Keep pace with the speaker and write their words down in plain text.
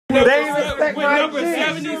They ain't respect my G.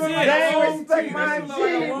 They ain't respect my G,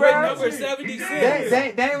 bro. Number 76.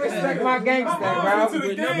 They ain't respect my gangster, bro.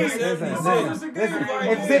 With number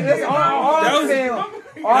 76.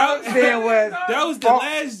 All I'm saying was that was the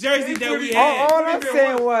last jersey that we had. All I'm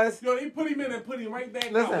saying was, yo, he put him in and put him right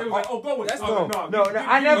back. Listen, out. It was like, oh, go with that's it. no,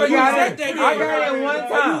 I never got it. I got it in one You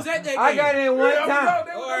time. was at that I game. got it in one time.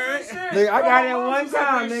 Nigga, I got it in one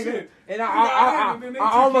time, nigga. And I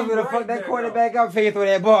almost would have fucked that quarterback up. Fade through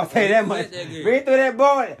that ball. I'll tell you that much. Fade through that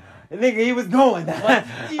ball. Nigga, he was going.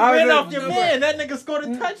 He ran off your man. That nigga scored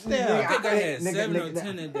a touchdown. I think I had 7 or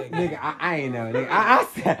 10 in that game. Nigga, I ain't know. Nigga,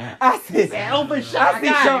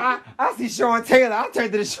 I see Sean Taylor. I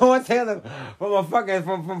turned to the Sean Taylor from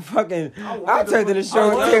fucking. I turned to the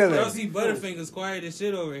Sean Taylor. Y'all see Butterfingers quiet as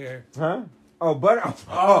shit over here. Huh? Oh, Butter.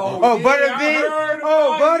 Oh,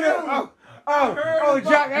 Butterbean. Oh,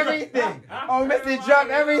 drop everything. Oh, Mr. Drop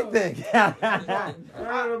everything. I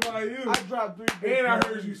heard about you. I dropped 3 And I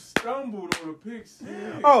heard you stumbled on a pick six.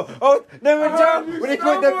 Oh, never Joe, when he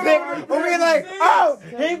put the pick, when we like,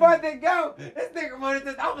 he about to go. This nigga wanted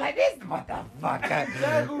to, I'm like, this motherfucker.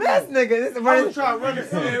 This nigga, this is I was trying to run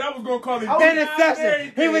it. I was going to call him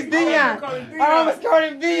interception. He was Dion. I almost called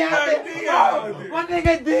him Dion. My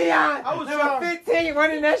nigga Dion. I was number 15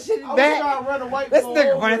 running that shit I was back. trying to run a white This ball nigga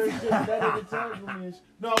over wanted and shit. That nigga tackled me and shit.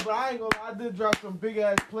 No, but I ain't gonna lie. I did drop some big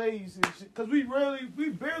ass plays and shit. Cause we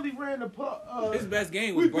barely ran the His best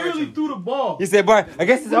game was we barely Bartram. threw the ball. He said, boy, I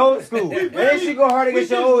guess it's old school. And then she go hard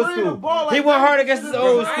against your old school. He went hard against his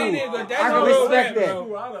old school. I can respect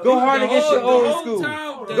that. Go hard against your old school.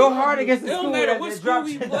 Go hard against the It school. don't matter what school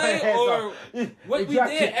we played or what we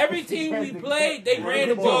did. Every team we played, they ran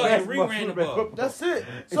the ball and re-ran the ball. That's it.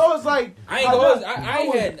 So it's like I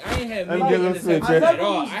ain't had many interceptions at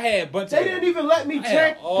all. I had a bunch of. they didn't even let me I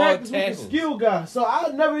had practice all with the tackles. skill guy. So I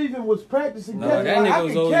never even was practicing No, catching. that Like, I nigga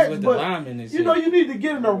was can always catch, with the but linemen and shit. you know you need to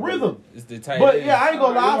get in a rhythm. It's the tight But end. yeah, I ain't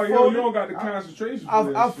gonna lie. I You folded. don't got the concentration.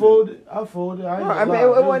 I folded. I folded. I ain't I gonna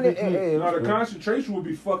mean, lie. it wasn't. No, the concentration would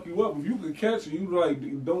be fuck you up if you could catch it. You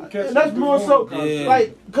like don't catch it. And that's more so, Yeah.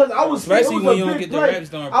 like, cause I was Especially it was when a you don't big get the play. reps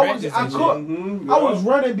during I practice and shit. I was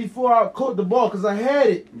running before I caught the ball because I had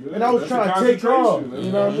it, and I was trying to take off.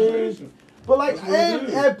 You know what I mean? But like, and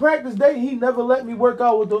at practice day, he never let me work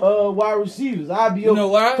out with the wide receivers. I'd be You know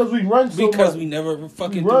why? Because we run so much. Because we never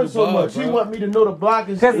fucking We threw run the so ball, much. bro. He want me to know the block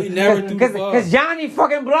and shit. We never threw the ball. Cause Johnny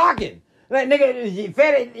fucking blocking. Like nigga,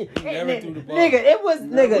 never threw the ball. Nigga, it was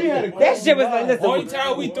nigga. That shit was like Only listen.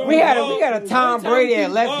 time we threw We the had ball, we got a Tom only time Brady we threw at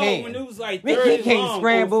the left ball hand. when it was like He third can't long,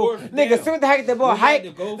 scramble. fourth Nigga, down. as soon as they get the ball We had hype, to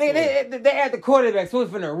go for they had the quarterback, so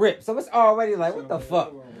it's finna rip. So it's already like, what the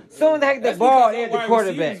fuck? Soon as they had the That's ball, because they had the our wide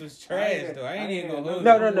quarterback. receivers was trash though. I ain't even gonna hold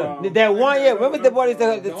No. That 1 year, remember the boy used to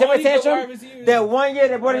the temper only the wide tantrum? receivers. That 1 year,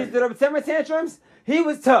 that boy used to do the temper tantrums. He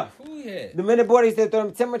was tough. Who he had? The minute boy used to throw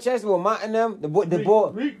them temper tantrums with mounting them. The boy.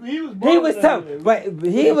 He He was tough, but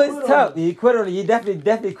he was tough. He quit on. He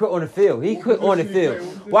definitely quit on the field. He quit on the field.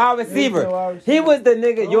 Wide receiver. He was the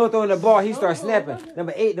nigga. You're throwing the ball. He started snapping.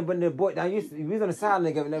 Number 8. The boy. Now we was on the side,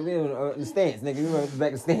 nigga. Now we in the stands, nigga. We were back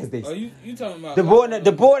in the stands. Days. Oh, you talking about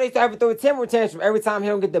The boy. They started throwing temper tantrum every time he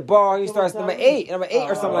don't get the ball. He starts number 8 or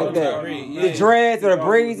something like that. Tyree, The yeah. dreads or the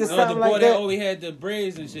braids or No, something the boy like that that. only had the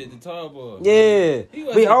braids and shit. The tall boy. Yeah, He we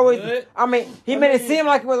wasn't always. good. I mean, he made it seem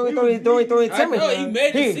like he was throwing I timid. know he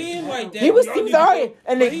made it seem like that. He was alright,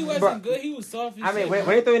 and But then he wasn't good. He was soft. I mean, when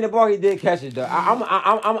he threw in the ball, he did catch it though.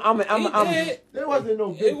 There wasn't no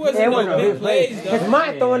big. It wasn't no big plays though. His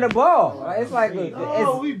mind throwing the ball. It's like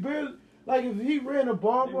No, we barely. Like if he ran the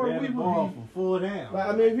ball more, we would be from full down. Like,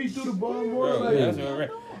 I mean, if he threw the ball more, Bro, like, that's what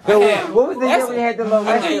what was the year when he had the little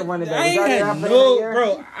last year running back? I ain't had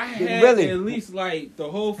bro. I had Really? at least like the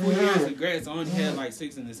whole 4 years of grads. I only had like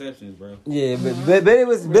 6 interceptions, bro. Yeah, but Billy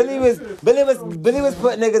was putting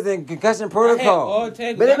niggas in concussion protocol.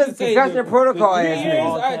 Billy was concussion protocol ass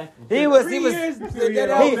nigga. He was. The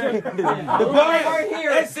boy right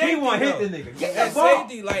here. He want hit the nigga. Get the ball.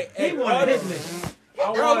 Safety, like He want hit the nigga.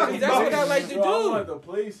 Bro, that's what I like to do. I wanted to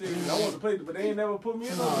play safety. I wanted to play, but they ain't never put me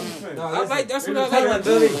in on defense. I like that's what I Tell like him, to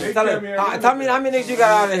do. Billy. Tell me how many niggas you got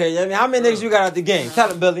out of here. You know what I mean? How many niggas you got out the game? Tell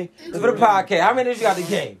him, Billy. It's for the podcast. How many niggas you got out the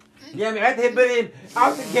game? You know what I mean? I had to hit Billy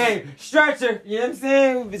out the game. Stretcher. You know what I'm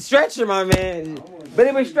saying? Stretcher, my man.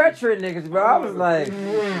 Billy was stretchering niggas, bro. I was like,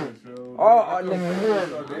 nigga.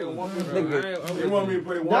 They want me to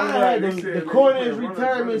play one. Nah, I had the corniest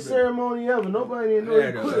retirement ceremony ever. Nobody didn't know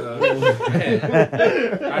he quit.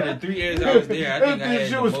 Out of the 3 years I was there, I think I had This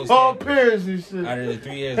shit the was most Paul sacks. Pierce and shit. Out of the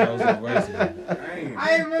 3 years I was in varsity.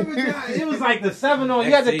 I remember that. It was like the 7 on.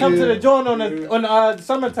 You had to come to the joint on the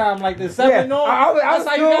summertime, like the 7 on. I That's was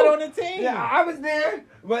how you cool. got on the team. Yeah, I was there.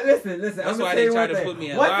 But listen. That's why they try to put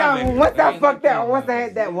me in Once I fucked that, once I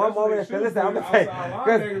had that one moment, Shit, listen, I'm gonna say,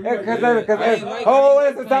 because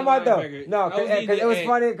listen, talking about though, no, because it was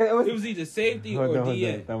funny, because it was either safety or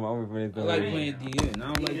DN. I like playing DN.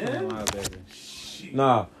 I don't like playing linebacker.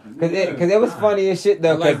 No, because it was funny as shit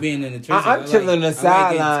though. I like being in the trenches. I'm chilling on the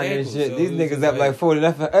sideline and shit. So these niggas up like 40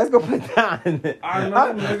 nothing. Let's go put down.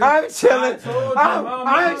 I'm chilling.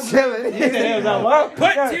 I'm chilling.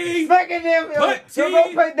 Put team. Fucking them. Put team. Go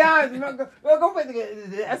put down. Go put.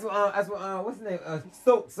 That's what. What's the name?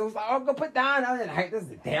 Stokes. So I'll go put down. I was like, this is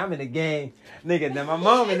damn I'm in the game, nigga. Then my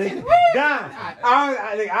mom and nigga down.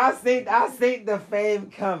 I seen the fame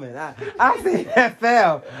coming. I seen that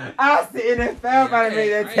fell. I seen that fell. Somebody made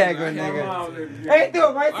that tackle, nigga. They threw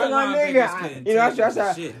it right to my nigga. You know, I shot.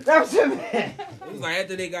 That was man. It was like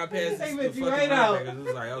after they got past the fucking linebackers, it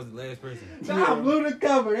was like I was the last person. Nah, blew the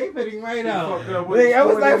cover. They fitting right out. Nigga, it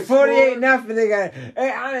was like 48 nothing, nigga.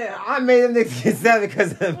 Hey, I made them niggas get 7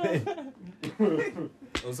 because of it.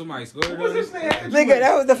 Oh, somebody scored. Nigga,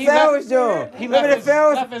 that was the Fells, Joe. Remember the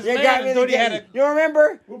Fells? You got me in the game. You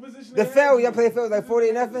remember? What position? The Fells, y'all played Fells like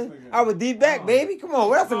 48 nothing. I was deep back, baby. Come on,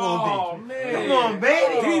 what else I'm gonna be? Oh man, Come on,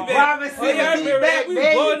 baby. Deep back. Robinson, deep back, We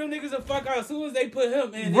baby. blowing them niggas the fuck out as soon as they put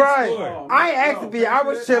him in. Right. I ain't asked to be. I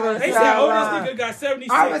was chilling on the They said, oh, this sideline. nigga got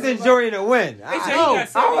 76. I was enjoying the win. They said he got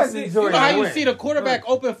 76. I was enjoying You know how the you win. see the quarterback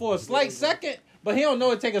open for a slight second, but he don't know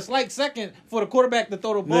it take a slight second for the quarterback to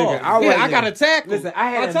throw the ball. Nigga, I got a tackle. Listen,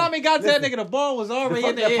 By the time he got to that nigga, the ball was already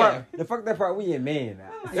in the air. The fuck that part, we in man.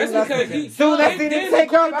 That's because he. Soon as he didn't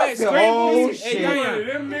take off, I said, oh shit.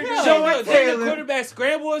 The quarterback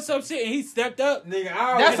scrambled or some shit, and he stepped up.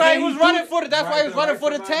 That's why he was running for it. That's why he was running for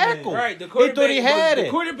the tackle. Right, the He quarterback. thought he had The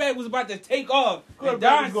it. quarterback was about to take off. And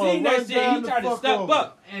Quarterback Don was seen gonna that shit. run He down tried the to step fuck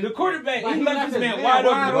up. And the quarterback, Like, he left this man his wide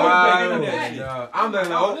man open. I'm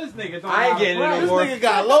the This nigga I ain't getting it no This more. nigga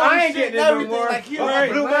got low I ain't shit getting and it no everything. more. Like he I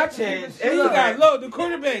was blew my chance. And he got low. The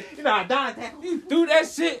quarterback, Don he threw that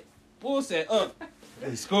shit. Bull said up.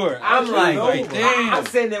 He scored. I'm like, damn. I'm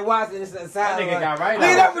sitting there watching this side. That nigga got right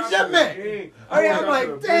Nigga, out. that was your man. Oh yeah, I'm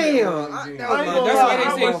like, damn. That's why they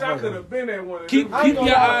I say wish I could have been at one. keep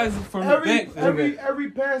your eyes from the backfield. Every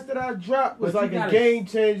pass that I dropped was But like you a gotta- game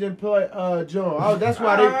changing play. John. That's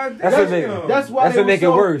why they. That's what make it. That's why That's they what make it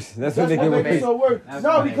was so- worse. That's what make it make it worse. so worse. That's No,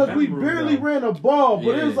 why because they we got barely brutal. ran a ball,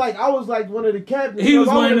 but Yeah. it was like I was like one of the captains. He was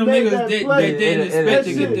I one of them would've made niggas that play. didn't expect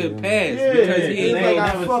to get the shit. pass Yeah, because he yeah, ain't like, know. I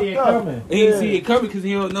never fucked see it up. coming. He didn't see it coming because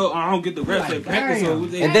he don't know. I don't get the reps at practice. So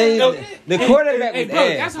And then the quarterback was bro,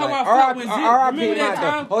 ass. that's how I Like, felt when RIP remember that Mott,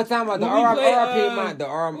 time? the whole time about the when we played, RIP Mott, the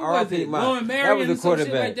RIP Mott. Lauren That Marion was the and some shit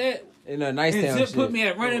quarterback. like that. In a nice And town Zip shit. put me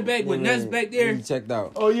at running back with Nuts back there. He checked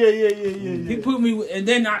out. Oh yeah. He put me, and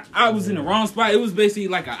then I was in the wrong spot. It was basically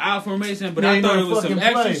like an I formation, but Yeah, I you thought gonna it was some fucking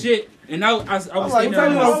extra play. shit. And I was I'm like, standing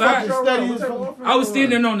on the side. I was standing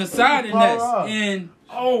standing on the side in Power that, up. and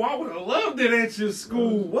Oh, I would have loved it at your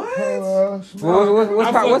school. What?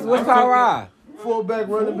 What's power eye? Fullback,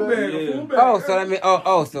 running back. Fullback. Oh, so that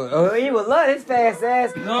mean, he would love his fast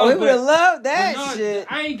ass. No, He would have but- loved that no, shit.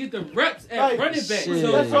 I ain't get the reps at Like, running back. shit.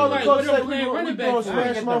 So That's all the like, coach what said. I'm playing running We back gonna for.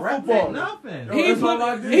 smash my football. Nothing. He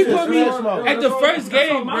put me at the first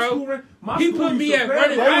game, bro. He put me at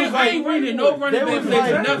running back. I ain't running no running back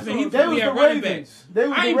plays or nothing. He They put was me the at running back. Ravens. They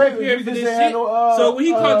was I the ain't Ravens. prepared We for just this had shit. no, So when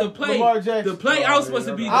he called Lamar the Jackson. play I was supposed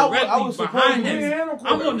to be I directly was behind supposed to him. be-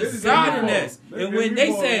 I'm on the side of this. And when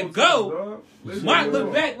they said go, Mark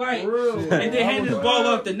looked back like, and then handed the ball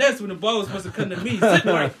off the nest when the ball was supposed to come to me.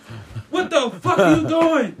 Sitting like, what the fuck are you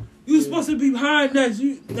doing? You supposed to be behind us.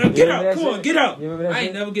 Now get out. Come on, get out. I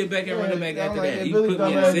ain't never get back at running back after that. He put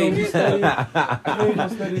me at safety.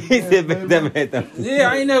 He said, "Back that man though."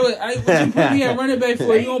 Yeah, I ain't never. What you put me at running back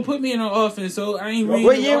for? You don't put me in on offense, so I ain't reading.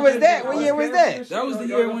 What year was that? What year was that? That was the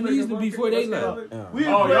year when they used to before they left. We Oh,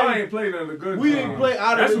 y'all didn't ain't played none of the good. We times. didn't play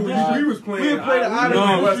out That's of what the we was playing. We didn't play the out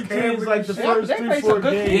No. of the teams like the first They 3-4 played some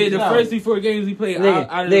good games. Yeah, the No. first 3-4 games we played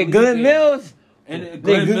out of the Nigga, Glenn league. Mills. And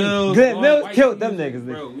Glenn Mills. Glenn Mills White killed them Hughes, niggas.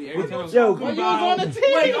 Bro, we every time. Yo, When you was on the team.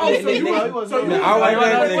 Wait, oh, so you Yeah, was- he was so on you- that. I like wait,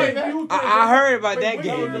 that wait, nigga. wait, I heard about that What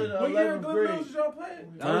game. year of Glenn 11th Mills grade. did y'all play?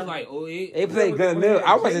 That was like 08. They played Glenn Mills.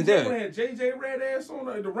 I wasn't there. Had JJ Red ass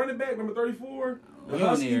on the running back number 34. We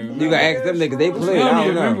don't even You gotta ask them niggas. They We played. don't I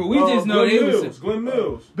even don't remember. know. We just know they was. Glenn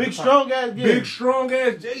Mills. Big strong ass game. Big strong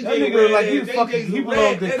ass JJ. That nigga like he fucking he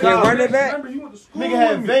belonged to Yeah, college. running back. Remember, he went to school. Nigga had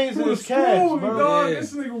with me. veins He in went his to school calves, with me, bro. dog. Yeah.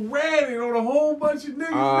 This nigga ratted on a whole bunch of niggas.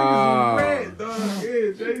 Ah. Niggas was rat, dog.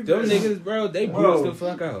 Yeah, JJ. Them niggas, bro, they bruised the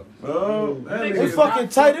fuck out. They fucking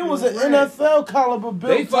tight. It was an NFL caliber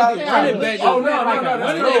build. They fucking running back. Oh,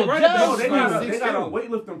 no. They got a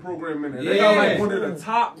weightlifting program in there. They got like one of the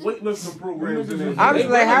top weightlifting programs in there. I'm just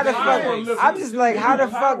like, how the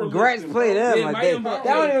fuck Gretz play them? Like that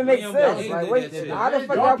don't even make sense. Like, wait, how the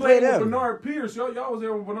fuck y'all play them? Bernard Pierce, y'all was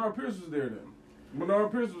there when Bernard Pierce was there then.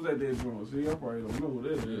 Bernard Pierce was at that joint. See, I probably don't know who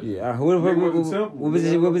that is. Yeah, what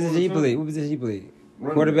position he played? What position he played?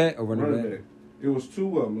 Quarterback or running back? It was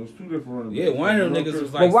two of them. It was two different running backs. Yeah, one of them niggas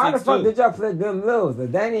was like. But why the fuck did y'all play them Mills?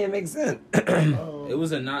 Like, that didn't make sense. It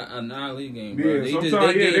was a non-league game, bro. Yeah,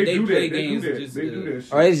 They play games. They do that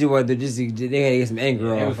shit. Oh, they just wanted to they had to get some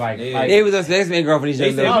anger off. It was like They was some anger off on each other.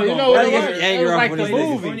 you know what it was? It was like the these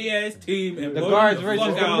movie. Funny ass team and The guards versus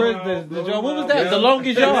the prisoners. What was that? The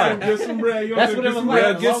longest yard. Get some bread. That's what it was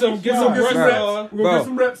like. Get some reps. We're gonna get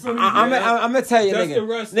some reps on I'm gonna tell you,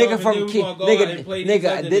 nigga from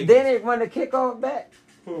nigga, they didn't run the kickoff back.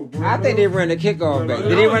 I think they ran the kickoff back.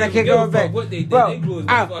 Did they run the kickoff back? Bro,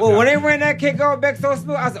 when they ran that kickoff back so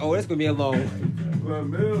smooth, I said, oh, this gonna be a long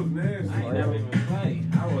one. Mills nasty. I never even played.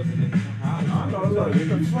 I wasn't.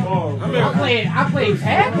 I played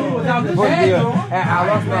tackle without the tackle. I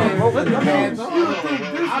lost my hands on.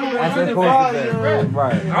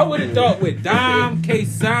 Right. I would have thought with Dom,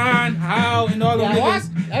 K-San, Howe, and all them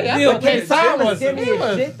niggas. K-San was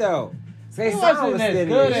shit though. K-San was as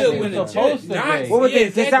good as he was supposed to be. What was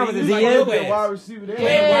it? K-San was a DN? Wide receiver. He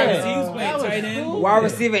was playing tight end. Wide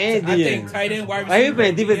receiver and DN. I think tight end, wide receiver. Like, he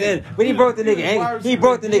playing defense end, but he broke the nigga. He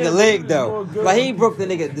broke the nigga leg though. Like he broke the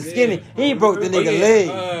nigga the skinny. He broke the nigga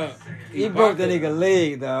leg. He broke the nigga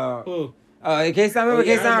leg, dog. K-San, remember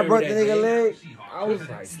K-San broke the nigga leg? I was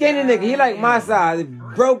like, skinny nigga, he like my size. He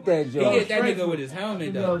broke that jaw. He hit that nigga with his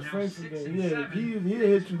helmet though. Yeah, he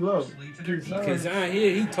hit you low. Cause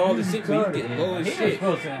he tall as shit, but he getting low as shit.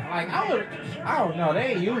 Like I don't know. They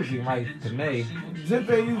ain't use him like to me. Zip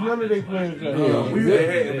ain't use none of their players. If we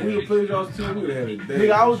would have played y'all's team, we would have had a day.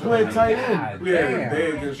 Nigga, I was playing tight end. We had a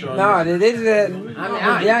day against y'all. No, they just had.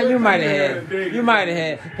 Yeah, you might have had. You might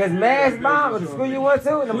have had. Cause Mass Bomb, the school you went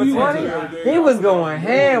to, number 20, he was going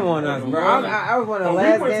ham on us, bro. I was one of the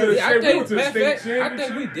last games. I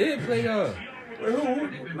think we did play y'all.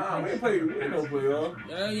 Nah, we ain't play. We ain't no play y'all.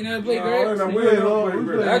 You never played Greg? No, we ain't no play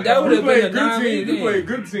Greg. That would have been a non-league game. We played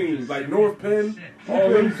good teams like North Penn, all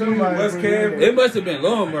them teams, West Cam. It must have been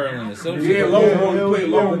Lower Maryland or something. Yeah, Lower Maryland. We played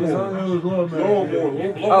Lower Maryland. Lower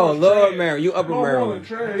Maryland. Oh, Lower Maryland. You Upper Maryland.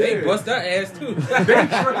 They bust our ass too. They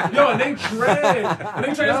trash.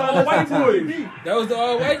 They trash all white boys. That was the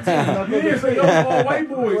all white team. Yeah, so y'all all white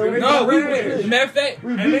boys. No, matter of fact,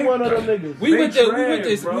 we beat one of them niggas.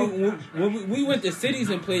 We went to cities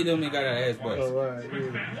and played them and got our ass bust. Right,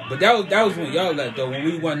 yeah. But that was when y'all left though. When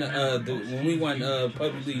we won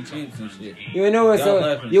public league champs and shit. You know what?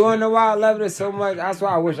 So you wanna know why I love it so much? That's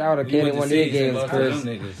why I wish I would have carried one of their games, Chris.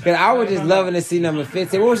 Because I was just loving to see number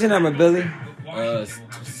 15. What was your number, Billy?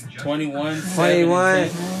 21. 21.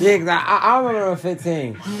 Yeah, cause I remember number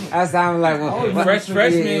 15. That's how I'm like,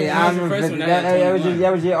 freshman. Yeah, I remember freshman.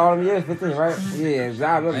 That was your all them years, 15, right? Yeah,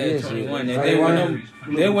 I remember this shit. 21.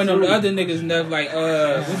 Then when them other niggas left, like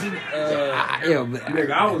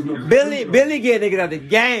Billy get niggas out the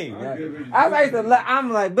game.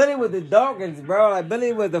 I'm like Billy with the Dawkins, bro. Like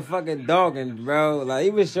Billy with the fucking Dawkins, bro. Like he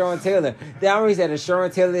was Sean Taylor. Then I always had a Sean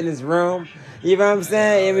Taylor in his room. You know what I'm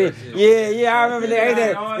saying? I mean, yeah, I remember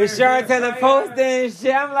that. The Sean Taylor posting and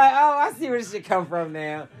shit. I'm like, oh, I see where this shit come from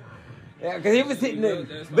now. Yeah, cause he was hitting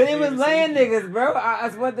niggas, but he was laying niggas, bro.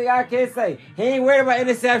 That's one thing I can't say. He ain't worried about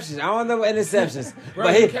interceptions. I don't know about interceptions, bro,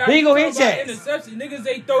 but he gonna hit that. Interceptions, niggas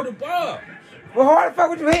ain't throw the ball. Well, how the fuck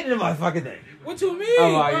would you hitting the motherfucking thing? What you mean?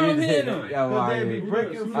 I'm hitting him. They be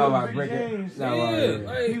breaking games.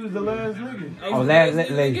 He was the last nigga. Last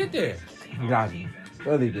nigga. Get there. Got you.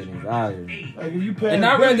 Really good niggas. Like if you pass and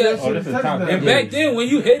I read that. And back then, when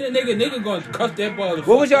you hit a nigga gonna cuff that ball.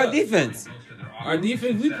 What was your defense? Our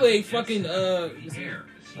defense, we played fucking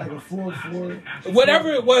like a 4-4. Whatever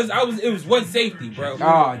it was, it was one safety, bro.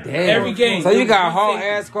 Oh damn! Every game. So you got haul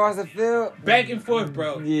ass across the field, back and forth,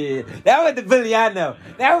 bro. Yeah, that was the Billy I know.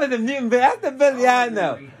 That was the mutant Billy. That's the Billy I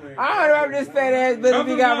know. I don't remember this fat ass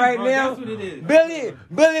Billy we got right now. That's what it is.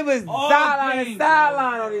 Billy was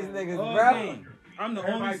sideline on these niggas, bro. I'm the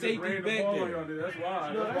only safety back there. That's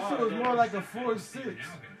why. No, that shit was more like a 4-6.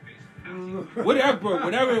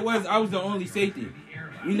 Whatever it was, I was the only safety.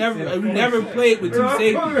 We never played with two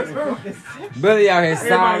safeties. Billy out here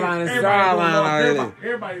sideline out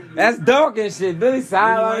here. That's dark and shit. Billy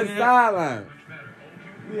sideline.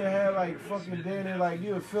 DB had like fucking Danny, like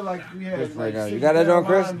you would feel like we had like you got that on,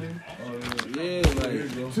 Chris? Yeah,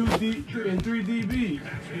 like 2 D and 3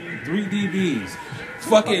 DBs. 3 DBs.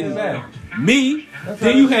 Fucking me.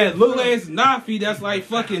 Then you had little ass Nafi that's like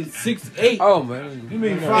fucking 6'8". Oh man. You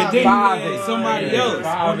mean And then you had somebody else.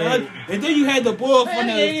 And then you had the boy from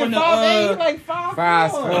the like 5'4".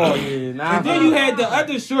 5'4", yeah. and then you had the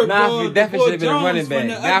other short boy. Nafi definitely should have been a running back.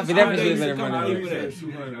 Nafi definitely should have been a running back.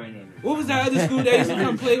 What was that other school that used to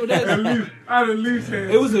come play with us? I'd at least had.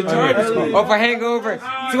 It was a Jordan school. Oh, for hangover?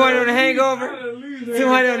 200 on the hangover?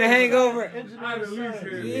 200 on the hangover? I'd at least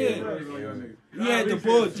had. Yeah. You had the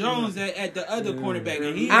boy Jones at the other cornerback,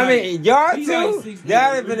 and he. I mean, y'all he's two, like 6'9".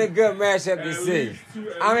 y'all have been a good matchup to see.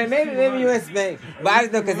 I mean, maybe you expect, but I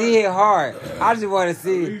just know because he hit hard. I just want to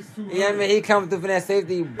see, you know what I mean? He coming through for that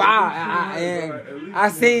safety, bow, and I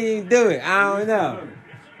seen him do it. I don't know.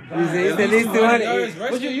 He said at least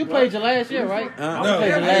 200. You played your last year, right? No, played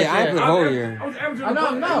your last I played the whole year. I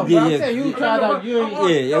know, no. Yeah, But I'm yeah. saying you tried out.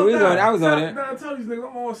 Yeah, we was on. I was on it. I tell these niggas,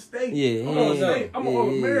 I'm all state. Yeah, I'm all state. I'm all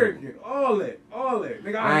American. All that.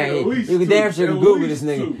 Nigga, I had at least you two. can damn sure At Google least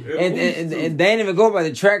this nigga. two. At And least two. they ain't even go by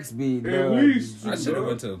the track speed, At bro. least two. I should have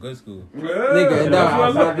went to a good school. Nigga,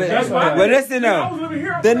 no, but listen though,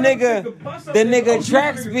 the nigga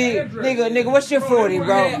track speed, nigga, what's your 40, bro?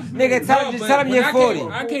 Nigga, tell him your 40.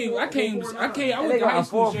 I went to high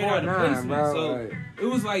school straight out of placement, so it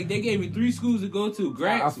was like they gave me 3 schools to go to: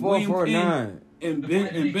 Gratz, William Penn, and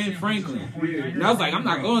Ben Franklin. And I was like, I'm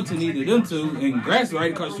not going to neither of them two. And Gratz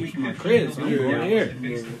right across the street from my crib, so I'm going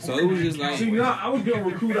here. So it was just like. See, now I was getting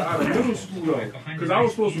recruited out of middle school though, because I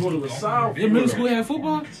was supposed to go to LaSalle. Your middle school had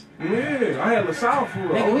football? Yeah, I had LaSalle for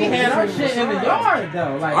Nigga, we had our shit in the yard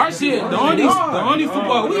though. Like Our shit, the only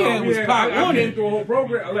football we had was Pop I on came it. through a whole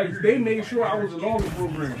program. Like they made sure I was in all the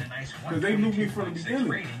programs because they knew me from the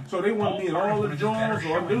beginning. So they wanted me in all the joints.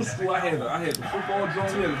 Or in middle school, I had the football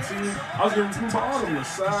joint, we had a team. I was getting recruited by all of them: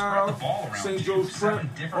 LaSalle, St. Joe's Prep,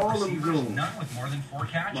 all them joints.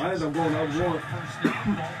 I ended up going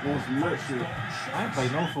some next shit. I ain't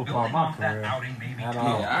played no football in my career at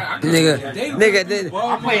all. Nigga,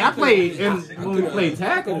 I played when we played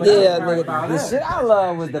tackle. yeah, nigga, the shit I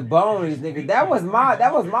love was the bonies, nigga. That was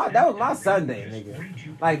my Sunday,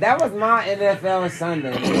 nigga. Like that was my NFL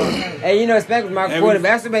Sunday. Nigga. And you know, Spec was my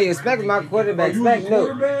quarterback. That's what you expect my quarterback. Spec, no,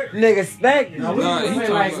 nigga,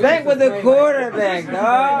 Spec was the quarterback,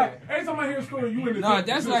 dog. Every time I hear a story, you in the No,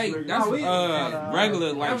 that's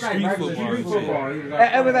regular like street football.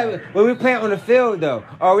 It was like when we play on the field though,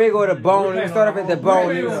 or we go to bone. We start off at the bone.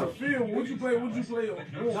 Would you play?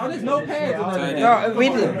 No, there's no pads. No, we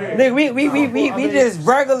just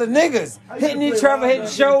regular niggas hitting each other, hitting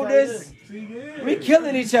shoulders. We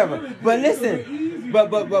killing each other. But listen,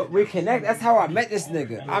 but we connect. That's how I met this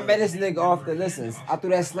nigga. I met this nigga off the listens. I threw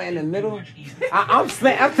that slant in the middle. I'm to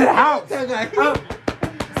the house. To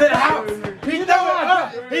the house.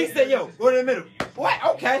 He said, "Yo, go to the middle." What?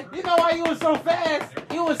 Okay. You know why you was so fast?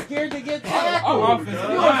 You was scared to get tackled. Our offensive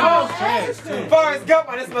line was trash too. Forrest Gump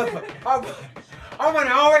on this motherfucker. I'm on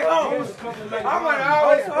the all way home.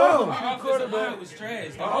 Our offensive line was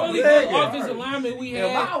trash. The only good offensive lineman we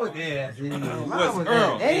had was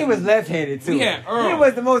Earl. And he was left-handed too. We had Earl. He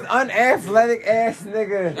was the most unathletic ass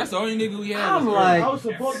nigga. That's the only nigga we had. I'm was like, I was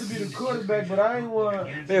supposed to be the quarterback, but I ain't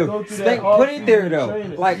want to go through Spank that. put it there though.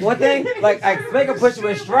 training. Like one thing, like Spank will put you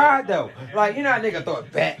in stride though. Like you know how nigga throw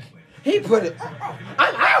it back. He put it.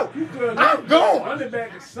 I'm out. I'm going. Running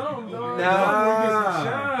back is something, dog.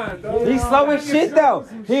 Nah. He's slow as shit though.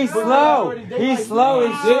 He's slow. He's slow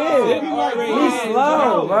as shit. He's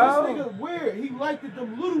slow, bro. This nigga weird. He liked it,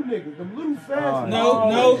 them little niggas, them little fast.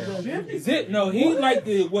 He liked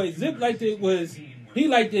it. What Zip liked it was he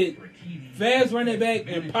liked it. Fast running back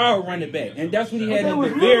and power running back, and that's what he had in the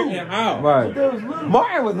Bear and Howell. Right.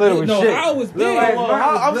 Martin was little as shit. Howell was big.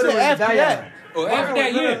 I'm saying after that. Oh, after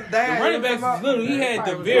that, yeah. The running backs was little. He had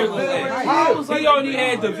the Bear little ass. He only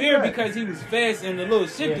had the Bear because he was fast and a little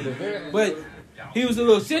shifty. But he was a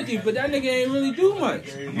little shifty, but that nigga ain't really do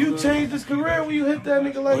much. You changed his career when you hit that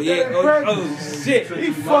nigga like that at Oh practice. shit.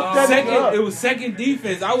 He fucked that nigga up. It was second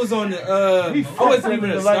defense. I was on the I wasn't even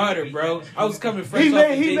a starter, bro. I was coming fresh off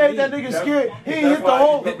of He made that nigga scared. He ain't hit the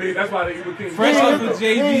hole. That's why they became fresh off of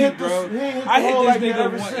JV, bro. I hit like this that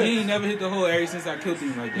ever nigga. since. He ain't never hit the hole ever since I killed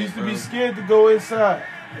him like that. He used to bro. be scared to go inside.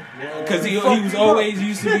 Because he was always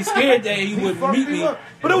used to be scared that he would meet me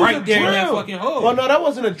But it was right a there in that drill. fucking hole. Well, no, that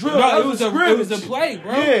wasn't a drill. No, that it was a play,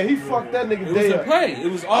 bro. Yeah, he fucked that nigga It was day a up. play. It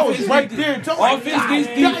was I was offense right against there. offense against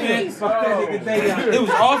defense. It was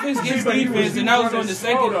offense against defense, and that was on the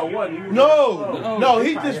second. No,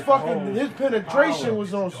 he just fucking, his penetration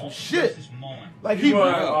was on some shit. Like he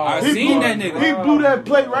seen that nigga. He blew that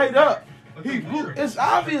play right up. It's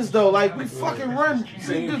obvious though, like we fucking run,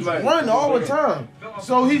 we just run all the time.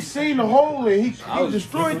 So he seen the hole and he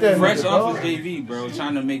destroyed that. Fresh nigga, off dog. his JV, bro,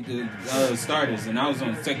 trying to make the starters, and I was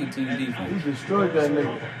on second team defense. He destroyed that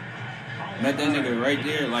nigga. Met that nigga right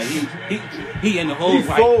there, like he in the hole,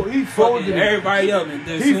 He folded everybody up, and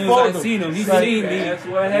as soon as I seen him, he seen me. That's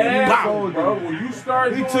what happened, bro. When you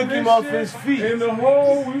start He doing took this him off shit his feet. in the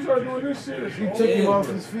hole. When you start doing this shit, He took him off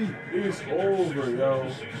his feet. It's over,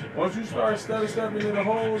 yo. Once you start stepping in the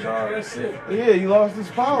hole, dog, that's it. Yeah, he lost his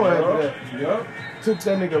power after that. Yup. Took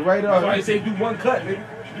that nigga right That's why off. they say do one cut, nigga.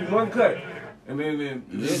 Do one cut. And then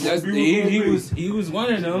He was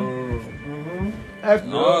one of them. After,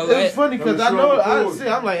 it was funny because I know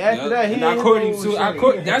I'm like after that he and I caught him too.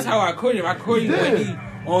 That's how I caught him. I caught him when he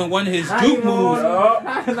on one of his juke moves.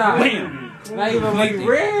 Bam. Not even like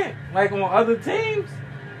red, like on other teams.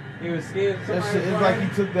 He was scared. That shit, it's like he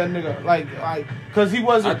took that nigga, like, cause he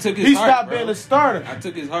wasn't. I took his he heart, stopped bro. being a starter. I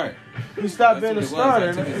took his heart. He stopped That's being a what it was. starter. I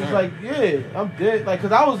And took his it's heart. like, yeah, I'm dead. Like,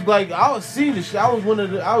 cause I was seeing the shit. I was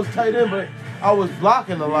I was tight end, but I was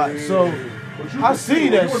blocking a lot. So I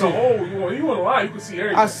seen that you shit. in the hole, you in the line, you can see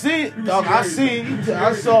everything. I see it, dog. I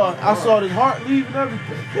saw his heart leave and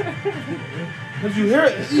everything. Cause you hear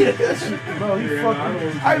it, that shit, bro. He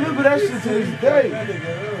fucking. I remember that shit to this day.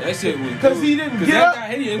 That shit was. Cause he didn't get up.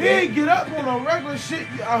 He He didn't get up on a regular shit.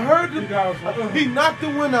 I heard him. He knocked the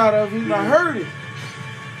wind out of him. I heard it.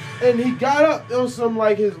 And he got up. There was some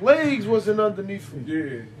like his legs wasn't underneath him.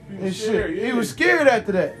 Yeah. And shit. He was scared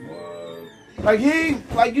after that. Like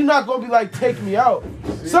you're not gonna be like take me out.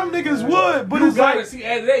 Some niggas would, but you it's gotta like see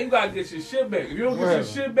after that you gotta get your shit back. If you don't get your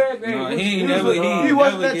shit back, then he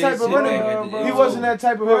wasn't that type of running back. He wasn't that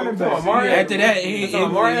type of running back. After that,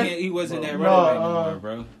 he wasn't that running back no more,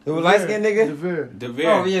 bro. It was light skinned nigga. DeVere.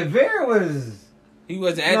 Oh yeah, Vera was. He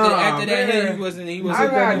wasn't after that hit. He wasn't.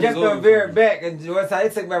 I jumped on Vera back and what's how he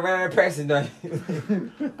took my right out of practice done.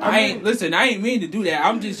 I ain't mean to do that.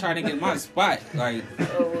 I'm just trying to get my spot. Like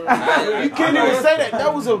you can't even say that.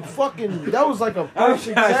 That was like a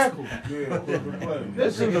perfect tackle.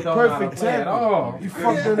 This is a perfect tackle. You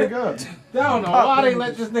fucked that nigga up. I don't know why they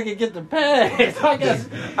let this nigga get the pass. I guess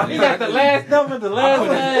he got the last number, the last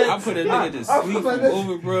pass. I put a nigga to sleep from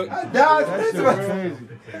Overbrook. That shit was crazy.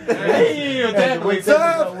 He didn't with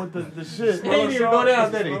the shit. He didn't even go down,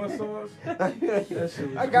 did he?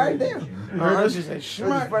 I got it down. You heard that shit say It's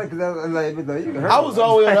schmuck. funny because I was like, you can hurt I was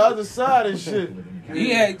always on the other side and shit.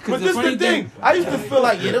 Yeah, But this the thing. I used to feel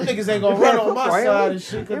like, them niggas ain't gonna run on my side and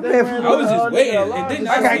shit. I was just waiting, and then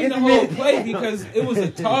I seen the whole play because it was a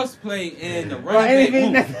toss play, and the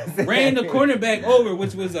running back ran the cornerback over,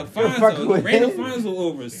 which was Alfonso. He ran Alfonso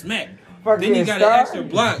over, smack. Then he got an extra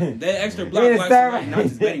block. That extra block knocked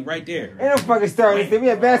his belly right there. Ain't no fucking star on this team. We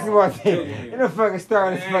a basketball team. Ain't no fucking star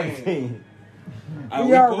on this fucking team.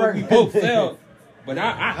 We both fell. But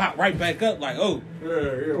I hopped right back up like, oh.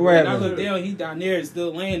 When I looked down, he down there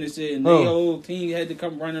still laying and shit. And the whole team had to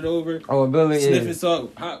come running over. Oh, Billy, sniffing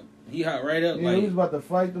salt. He hopped right up. Yeah, like, he was about to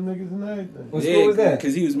fight them niggas and everything. What school was that?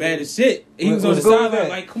 Because he was mad as shit. He was on the sideline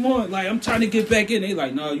like, come on. Like, I'm trying to get back in. They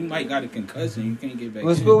like, no, you might got a concussion. You can't get back in.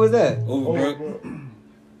 What school was that? Overbrook.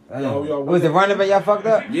 Was it running back y'all fucked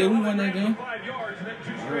up? Yeah, we won that game.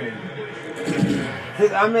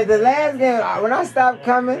 I mean, the last game, when I stopped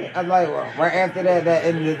coming, I was like, right after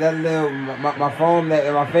that little, my phone,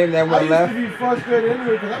 my fame that went left. I used to be frustrated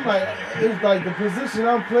anyway, because I'm like, it's like the position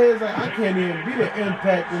I'm playing is like, I can't even be the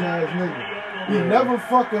impacting ass nigga. He never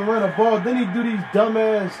fucking run a ball. Then he do these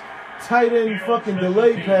dumbass tight end fucking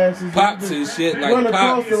delay passes. Pops and shit, like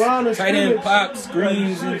pops, tight end pops,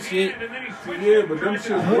 screens and shit. Yeah, but them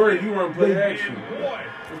shit's work. You run play action.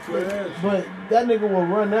 But that nigga will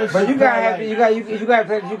run that shit. But you gotta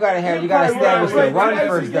establish the run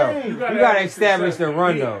first though. You gotta establish the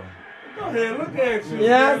run though. Go ahead, look at you. You know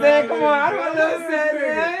what I'm saying? Come on, I don't know what I'm saying.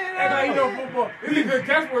 That's how you know football. It's a good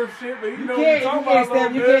catch word shit, but you know you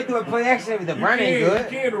can't do a play action if the run ain't good. You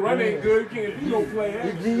can't, the run ain't good. You can't, you don't play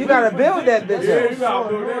action. You gotta build that bitch up. Yeah, you gotta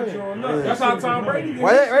build that joint up. That's how Tom Brady gets.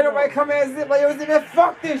 Why ain't nobody come at Zip like, yo, Zip, man,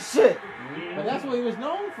 fuck this shit. But that's what he was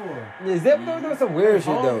known for. Yeah, Zip doing some weird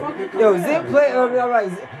shit though. Yo, Zip play. I'm like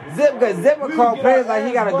Zip would call players like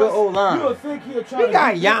he got a good old line. You would think he'll try he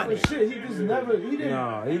got Giannis. Shit. He just never. He didn't.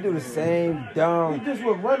 No, he do the same dumb. He just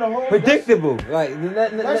would run a whole. Predictable, like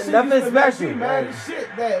nothing special. Mad as shit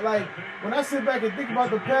that like when I sit back and think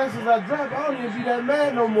about the passes I dropped, I don't even be that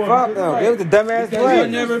mad no more. Fuck no, it was a dumbass play. play. You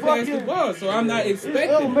never passed the ball, so I'm not expecting.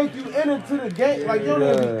 It'll make you enter to the game like you don't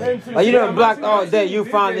even enter. Like you done blocked all day. You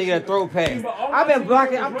finally get a throw pass. I've been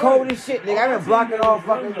blocking. I'm cold as shit, nigga. I've been blocking all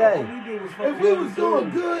fucking day. If we was doing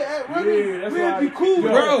good at running, we'd be cool,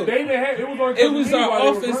 Bro. It was our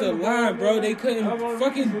offensive line, bro. They couldn't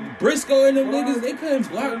fucking Briscoe and them niggas. They couldn't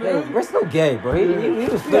block, bro. Briscoe gay, bro. He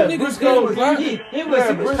was Them niggas couldn't block. He was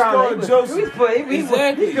trying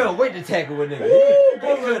to. He couldn't wait to tackle with niggas. He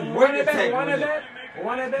couldn't wait to tackle with niggas.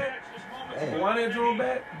 Why that Joe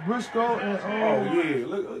back? Briscoe and Oh yeah,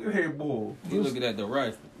 look at that bull. You looking at the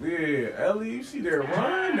rifle. Yeah, Ellie, you see that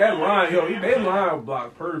line? That line, yo, that line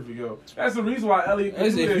block perfect, yo. That's the reason why Ellie.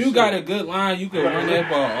 If you got a good line, you can run that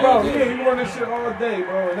ball all Bro, day. yeah, you run that shit all day,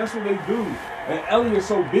 bro, and that's what they do. And Ellie is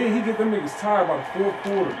so big, he get them niggas tired by the fourth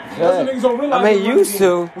quarter. That's what niggas don't realize. I mean, used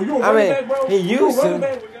to. When you a running back, bro, he used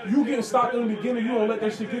to. You getting stopped in the beginning, you don't let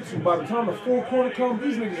that shit get you. By the time the fourth quarter comes,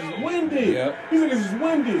 these niggas is winded. Yep. These niggas is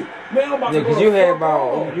winded. Now I'm about to go because to you had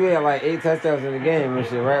football. you had like 8 touchdowns in the game and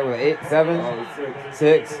shit, right? With 8, 7,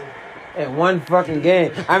 6. In one fucking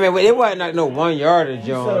game. I mean, it wasn't like no 1 yarder, you set a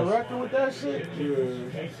Jones. record with that shit?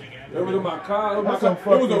 Yeah. It was in my car. It That's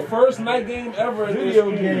was the first night game ever in Video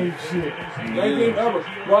this game shit. Night game ever.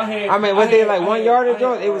 Well, I mean, was they like 1 yarder,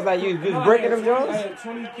 Jones? It was like you was breaking them, I Jones? had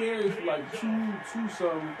 20 carries for like two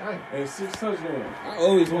something and 6 touchdowns. I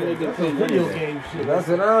always wanted to play Video running back. game shit. That's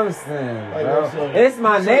what I'm saying, Like bro. that's a- It's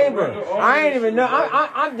my neighbor. I ain't even know.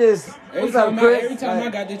 I'm just. What's up, Chris? Every time I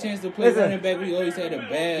got the chance to play Listen. running back, we always had a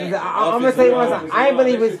bad. I'm gonna tell you one thing. I ain't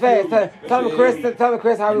believe it's fast. Tell me,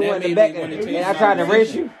 Chris, how we went in the back, and I tried to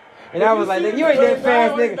race you. And I was like, nigga, you ain't that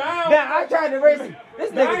fast, nigga. Now I tried to race him. This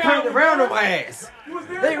nigga turned around on my ass.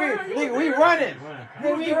 Nigga, we running.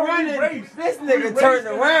 Nigga, we running. This nigga turned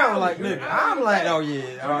around like, nigga. I'm like, oh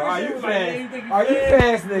yeah. Are you fast? Are you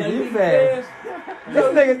fast, nigga? You fast? This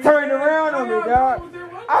nigga turned around on me, dog.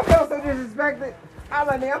 I felt so disrespected. I'm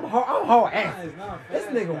like, nigga, I'm hard ass. This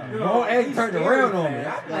nigga hard ass turned around on me.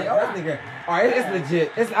 I'm like, oh, this nigga. All right, it's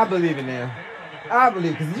legit. I believe it now. I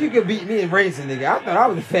believe, because you could beat me in racing, nigga. I thought I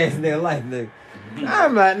was the fastest nigga in life, nigga.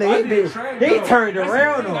 I'm like, nigga, he turned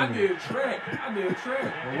around on me. I did track.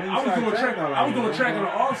 I was doing track in the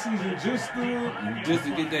off season just to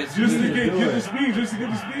get the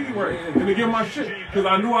speed right, and to get my shit. Because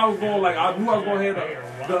I knew I was going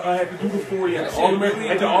I had to do the 40 at the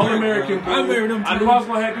All American. I knew I was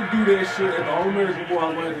gonna have to do that shit at the All American boy. I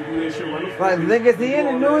was gonna have to do that shit. Like, niggas, he in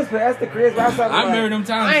the news, but that's the crazy. I remember them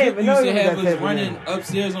times we used to have us running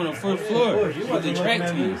upstairs on the first floor with the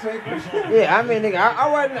track team. Yeah, I mean, nigga,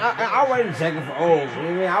 I wasn't checking for old. You know what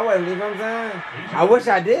I mean? I wasn't, you know what I'm saying? I wish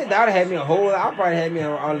I did. That would have had me I'd probably had me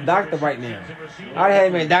on a doctor right now. I'd have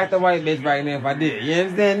had me a Dr. White bitch right now if I did. You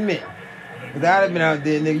understand me? Because I'd have been out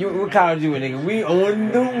there, nigga. What college you in, nigga? We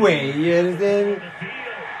on the way. You understand me?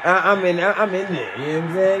 I'm in there. You know what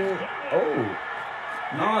I'm saying? Oh.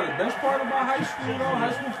 No, the best part about high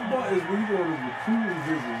school football is when you go to recruiting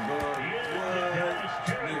visits, dog.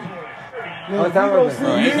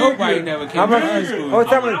 Ain't nobody never came to high school. Oh,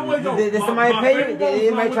 tell me, did somebody pay you? Did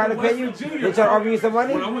anybody try to pay you? They try to offer you some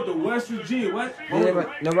money? When I went to West Virginia, what?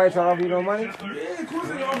 Nobody try to offer you no money? Yeah, of course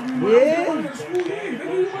they offer me money. Yeah. They give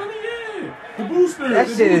me money, yeah. The boosters. That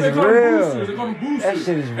shit is real. They call them boosters. That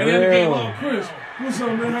shit is and then they came real. out, Chris, what's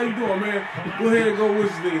up, man? How you doing, man? Go ahead and go,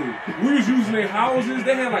 what's his name? We was using their houses.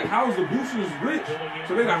 They had like houses. The boosters rich.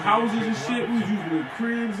 So they got houses and shit. We was using their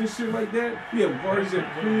cribs and shit like that. We had parties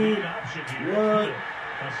at the crib. What?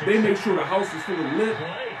 They make sure the house is full of lit.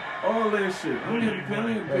 All that shit. I don't have to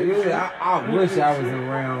pay. I wish I was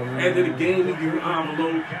around, man. After the game, they give you an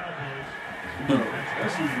envelope. Bro, that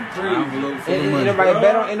shit be crazy. Ain't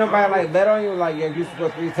nobody bet on you? Like, if you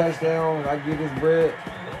score 3 touchdowns, I give this bread.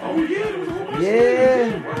 Oh, yeah, there was a whole bunch of Yeah.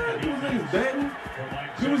 niggas. What?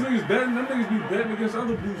 There was niggas betting. Them niggas be betting against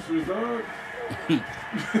other boosters, dog. You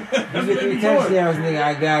get 3 touchdowns, nigga,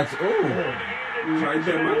 I got you. Ooh. I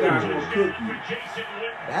bet my guy's gonna cook you.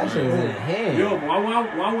 That shit is in the hand. Yo, when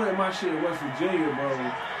I went at my shit in West Virginia, bro,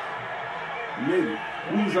 nigga,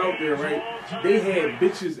 we was out there, right? They had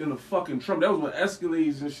bitches in the fucking trunk. That was when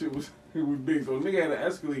Escalades and shit was big. So nigga had an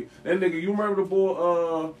Escalade. That nigga, you remember the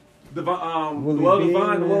boy, Devine,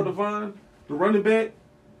 the running back?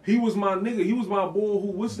 He was my nigga. He was my boy who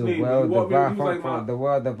was The named. Well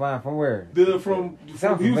Divine from where? He was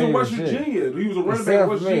in West Virginia. He was a running back in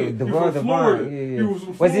West Virginia. The He Well was from Florida. Divine. Yeah. He was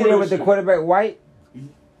from Was he there Florida with the shit. quarterback White?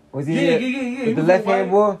 Was he Yeah. with He the was left white.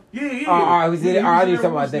 hand boy? Yeah. Oh, was he? Yeah, Oh, I knew was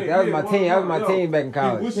something about that. That was my team. That was my team back in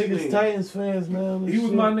college. What's his Niggas name? Titans fans now. He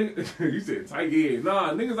was my nigga. You said tight head.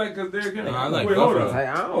 Nah, niggas like cause Derrick Henry. Nah, I like Wait, both hold of up.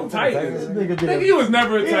 them. I don't Oh, know. Titans. Nigga, You was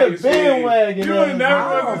never a He a Titans fan. bandwagon, You man. was never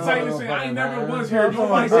I a don't Titans know fan. I ain't about never that. once heard Oh,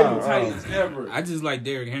 nobody oh, say oh. the Titans ever. I just like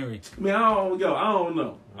Derrick Henry. Man, I don't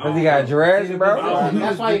know. Cause he got dreads, bro.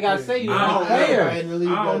 That's why you gotta say you I don't don't player. I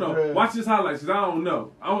don't know. Watch his highlights. 'Cause I don't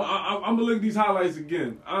know. I'm gonna look at these highlights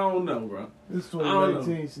again. I don't know, bro. This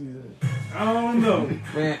 2019 season. I don't know.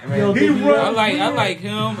 Man, He run. I like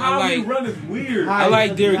him. How he run is weird. I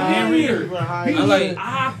like Derrick Henry. He's I like-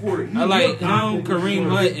 awkward. He I like look him, awkward. Kareem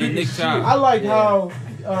Hunt, and Nick I Chubb. like how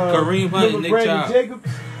Kareem Hunt and remember Nick Brandon Chubb. Jacobs.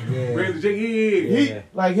 yeah. Brandon Jacobs, yeah. He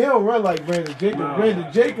like he don't run like Brandon Jacobs. Nah.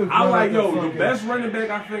 Brandon Jacobs. I run like a the fucking- best running back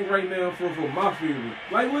I think right now for my favorite.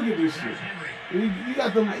 Like, look at this shit. You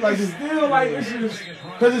got them Like, like it's still like it's just.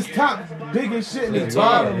 because his top big as shit and his Yeah.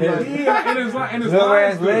 bottom. Yeah. Like, Yeah, and his Little line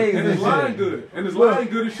ass good. legs And his and line shit. good. And his line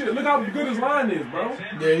good as shit. Look how good his line is, bro.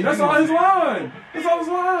 Yeah, he That's do. all his line. That's all his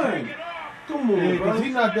line. Come on, Yeah, bro. because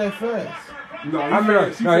he's not that fast. No, I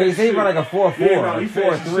remember. No, he run like a 4.4, Yeah, no, he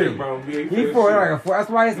fast as 4.3. shit, bro. Yeah, He fast for as like shit. a 4. That's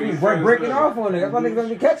why he's He's breaking fast. off on it. That's why niggas gonna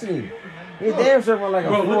be catching him. He damn sure run like a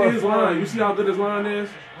Bro, 4. look at his line. You see how good his line is?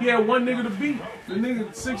 He had one nigga to beat. The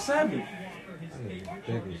nigga 6'7". He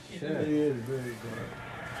is very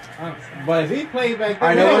good. But if he played back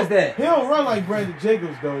I then, know what's that. He don't run like Brandon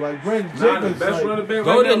Jacobs though. Like Brandon Nah, the Jacobs, best like, running back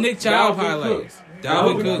Go right to now, Nick Chubb Dalvin highlights. Cook.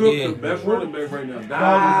 Dalvin Cook, the yeah. best running back right now.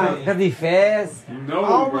 Ah, Dalvin Cook. cause he fast. No, I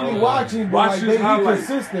don't bro. really watch him, but Watch like his they be highlights.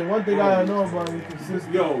 consistent. One thing I know about him, he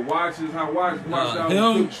consistent. Yo, watch Dalvin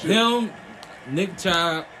Him, Cook shit. him, Nick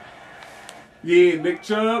Chubb. Yeah, Nick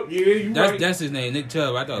Chubb. Yeah, you right. That's his name, Nick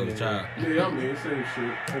Chubb. I thought it was Chubb. Yeah, I mean, same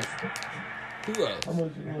shit. Who else? How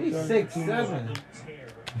much you he's want? 6'7".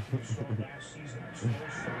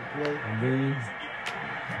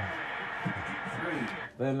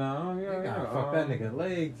 But no, you gotta fuck that nigga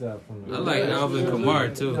legs up. From the I like Alvin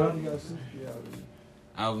Kamara too. He got 60 out of it.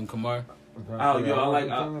 Alvin Kamara. Oh, yo, I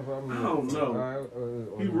don't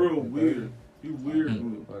know. He real weird. He weird to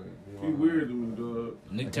me. He weird to me, dog.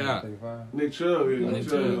 Nick Chubb. Nick Chubb, yeah, Nick Nick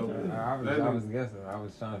Chubb. I was guessing. I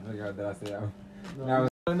was trying to figure out that I said. No,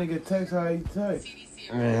 that nigga text how he text.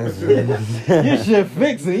 You should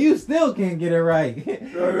fix it. You still can't get it right.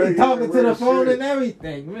 They talking to the phone and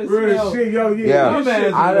everything. Real shit, yo, yeah. Yeah, Your man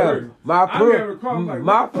is I weird. know. My I proof, never called like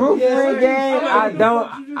my what the fuck proof you free say? game. Like, I what the don't.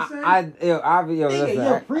 fuck you just say? Listen,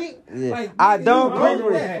 You're pre. yeah. Like, I nigga, don't you pre.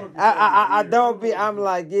 know that. I don't be. I'm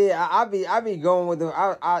like, yeah. I be going with them.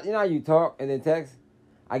 You know how you talk and then text.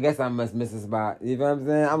 I guess I must miss a spot. You know what I'm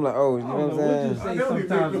saying? I'm like, oh, you I know don't what know what I'm you saying? say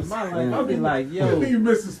sometimes in my life. I'll be like, yo, You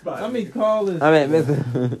miss a spot. let me call this. I mean, miss.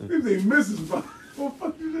 You say miss a spot. What the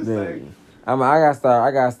fuck you just say? I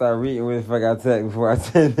gotta start reading what the fuck I text before I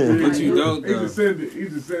send it. But you don't, He though. just send it. He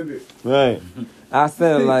just send it. Right. I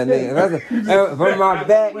send it like nigga. From my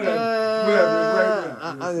back, Whatever,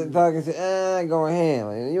 I'm just talking shit, going ham.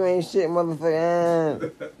 Like, you ain't shit,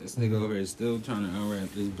 motherfucker. This nigga over here still trying to unwrap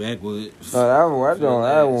this backwood. That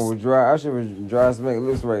one was dry. I should was dry smack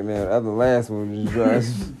lips right now. The other last one was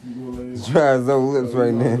just dry as old lips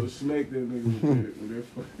right now. Smack that nigga with that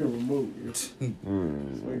fucking remote. Smack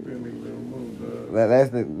that nigga with that remote,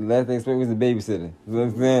 dog. Last thing smack was the babysitter. You know what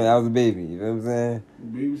I'm saying? I was a baby. You know what I'm saying?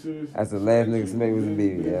 Babysitters? That's the last nigga smack was a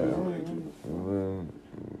baby. Yeah.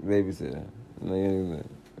 Babysitter. No, you know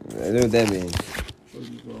what that means. What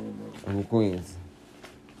you talking about? I'm from Queens.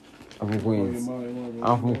 I'm from Queens. Your mom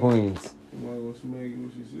I'm from Queens. gonna smack you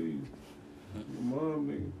when she see you. Your mom,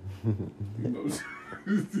 nigga. You know,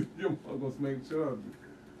 your mom gonna smack Charlie.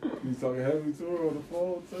 You talking heavy to her on the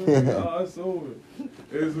phone too? Like, oh, it's over.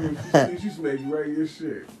 It's when she smack you right in your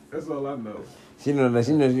shit. That's all I know. She know that.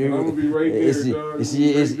 She knows you. I'm gonna be right there, dog. Is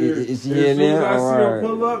she As here soon as now? I see her Alright.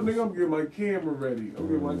 pull up, nigga, I'm getting my camera ready. I'm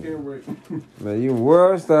getting my camera ready. Man, you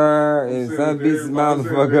world star and Send son it to beats his mouth the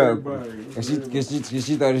everybody, fuck send it to up. everybody. Cause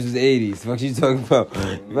she thought this was the 80s. Fuck she talking about. You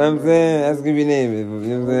know what I'm saying? That's gonna be named. You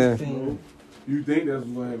know what I'm saying? You think that's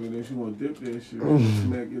what's gonna happen? Then she wanna dip that shit.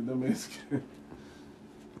 Smack your dumb ass.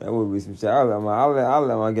 That would be some shit. I'll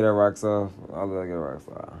let my get her rocks off. I'll let her get her rocks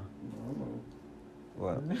off.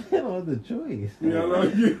 What? Man, on the choice. Yeah,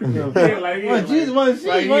 like yeah, like Once you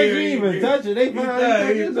even touch it, they he finally done,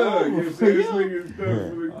 touch he it. done. You Over. see, this nigga's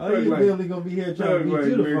done. Oh, you really gonna be here trying to beat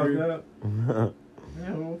you the fuck up? You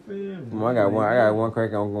know, fam. I got one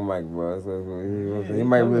crack on Uncle Mike, bro. So he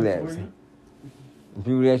might relapse. If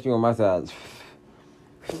you relapse, you on my side.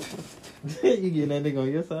 You getting that nigga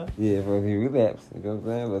on your side? Yeah, if he relapse, you know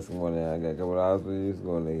what I'm saying? Let's go on there. I got a couple hours for you. Let's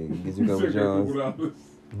go on there. Get you a couple Jones.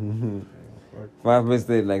 Find a place to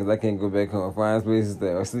stay tonight 'cause I can't go back home. Find a place to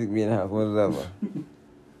stay or sleep me in the house, whatever.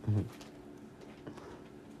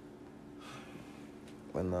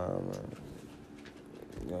 But nah, man.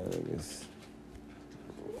 Y'all niggas.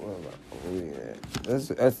 That's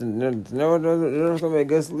gonna be a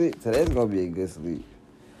good sleep. Today's gonna be a good sleep.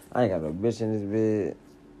 I ain't got no bitch in this bed.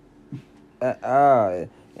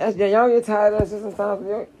 Y'all get tired of that shit sometimes.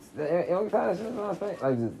 You don't get tired of that shit sometimes. Like,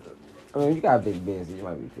 I mean, you got a big bed, so you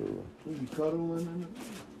might be cool. You be cuddling in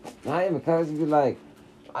it? Not even because you be like,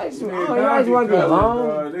 I just want to be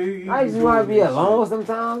alone. I just want to be alone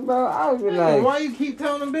sometimes, bro. I would be like, why you keep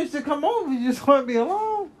telling them bitch to come over? You just want to be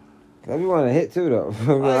alone. Cause we want to hit too though.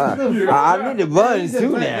 I need the buttons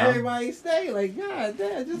too now. Everybody stay like, God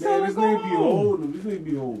damn, just Man, let this go nigga be home. holding. This nigga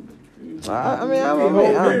be holding. I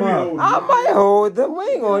might hold them. We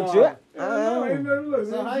ain't gonna trip. So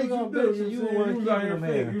how you gonna bitch and you want to keep them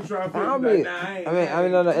here?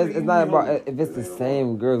 It's not about if it's the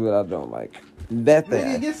same girl that I don't like. That Nigga,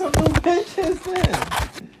 thing. get some new bitches then.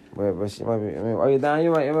 But she might be. I mean, are you down?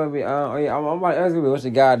 You might be. I'm about to ask you what's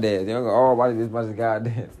your god dance? You don't go all about this much god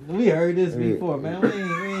dance. We heard this before, man. We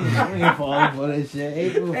ain't falling for this shit.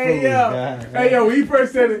 April Hey yo, when he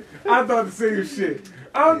first said it, I thought the same shit.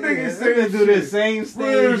 I'm thinking same shit. Do the same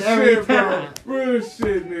stage every time. Real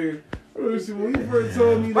shit, man. Real shit. When he first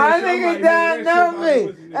told me My that shit, nigga down know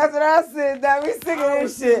me. That's what I said. That we sick of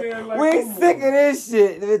this shit. We sick of this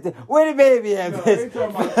shit. Where the baby at,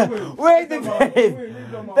 bitch? Where's the baby?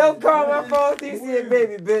 Don't call my phone till you see a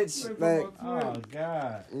baby, bitch. Like, Oh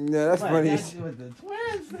God. no, that's funny. With the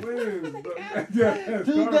twins. Twins.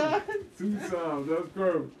 Two guys. 2 times. That's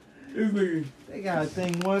curved. This nigga. They got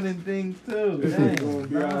thing 1 and thing 2. This nigga gonna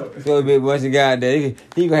be out. It's gonna be a bunch of guys there.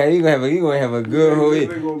 He gonna have a good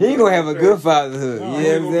he gonna have a good fatherhood. You know what I'm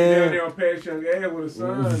Down saying? there on Pat Young Air with a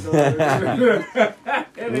son.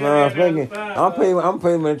 I'm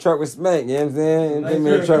putting him in the truck with Smack. You know what I'm saying? Put him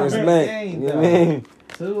in the truck with Smack. You know what I mean?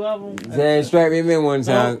 2 of them. They strapped me in one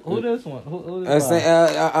time. Who this one? Who this one?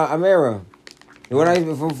 Amira. The one I used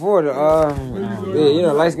to from Florida. You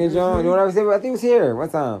know, light skin John. The one I was here, I think it was here one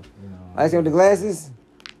time. Light skin with the glasses.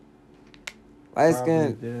 Light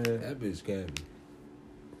skin. That bitch got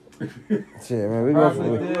me. Shit, man. We going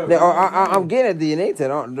I'm getting a DNA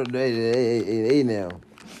test. A now.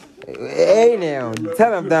 A now.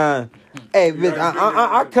 Tell him, Don. Hey, bitch,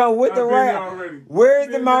 I come with the right. Where's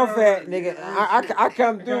the mouth at, nigga? I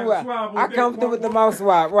come through. I come through with the mouth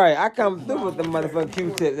swab, right? I come through with the motherfucking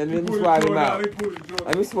Q-tip. Let me swab him out.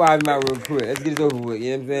 Let me swab him out real quick. Let's get this over with.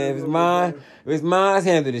 You know what I'm saying? If it's mine, let's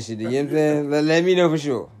handle this shit. You know what I'm saying? Let me know for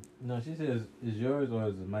sure. No, she says, is yours or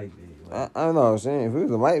is it Mike baby? I don't know what I'm saying. If it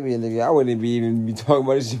was a might be a nigga, I wouldn't even be talking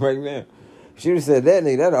about this shit right now. She would have said that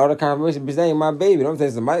nigga, that's all the confirmation, bitch, that ain't my baby. Don't say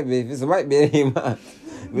it's a might be. If it's a might be, it ain't mine.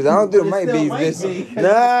 Because I don't do the might be, bitch.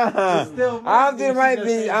 Nah. I don't do the might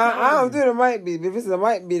be. I don't do the might be. If it's a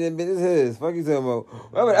might be, then bitch, it's his. Fuck you talking about.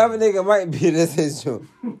 Whatever nigga might be, that's his show.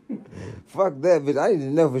 Fuck that, bitch. I need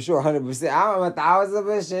to know for sure, 100%. I'm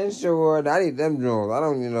 1,000% sure. I need them drones. I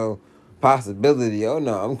don't, possibility. Oh,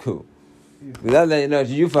 no, I'm cool. Because I let you know that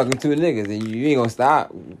you fucking 2 niggas and you ain't gonna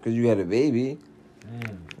stop because you had a baby.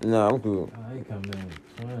 No, I'm cool. Oh, he come in with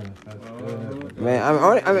twins. That's good. Man,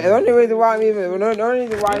 the only reason why I'm even, the only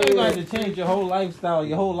reason why You're going to change your whole lifestyle of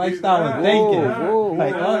thinking.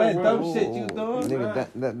 Like all that dumb shit you doing.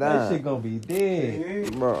 Nigga, that shit gonna be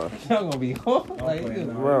dead. Bro. Y'all gonna be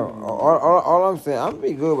bro, all I'm saying, I'm gonna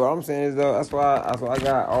be good, but all I'm saying is though, that's why I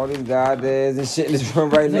got all these goddamns and shit in this room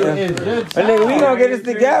right now. But nigga, we gonna get this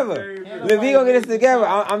together. Look, we gonna get this together.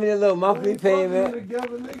 I'm in a little monthly payment.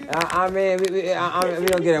 I mean, we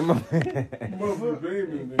don't get a monthly.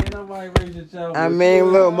 I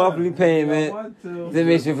mean, little monthly payment to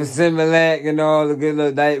make sure for Similac and all the good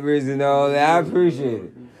little diapers and all that. I appreciate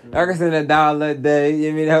it. I can send $1 a day. You know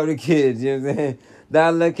what I mean, help the kids. You know what I'm saying?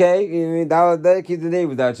 $1 a cake. You know what I mean? $1 a day keep the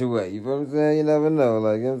neighbors out your way. You feel what I'm saying? You never know.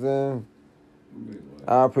 Like, you know what I'm saying?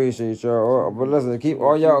 I appreciate y'all. But listen, keep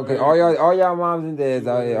all y'all moms and dads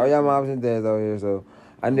out here. All y'all moms and dads out here. So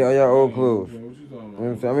I need all y'all old clothes. You know what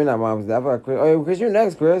I'm saying? I mean, not moms and dads. I thought Chris. Oh, Chris, you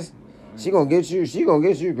next, Chris. She gonna get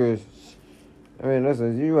you, Chris. I mean,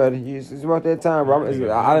 listen, you ready? It's about that time, bro.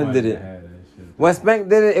 I done did it. When Spank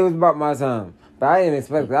did it, it was about my time. But I didn't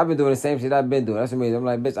expect it. I've been doing the same shit I've been doing. That's amazing. I'm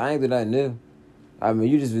like, bitch, I ain't do nothing new. I mean,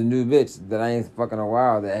 you just a new bitch that I ain't fucking a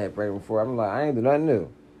while that I had pregnant before. I'm like, I ain't do nothing new.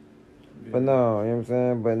 But no, you know what I'm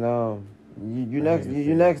saying? But no. You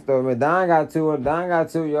next though, man. Don got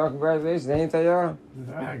 2. Y'all, congratulations. I ain't tell y'all?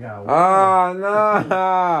 I got 1. Oh, no.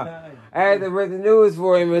 I had to break the news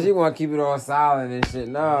for him, man. She want to keep it all solid and shit.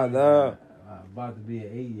 No, dog. about to be an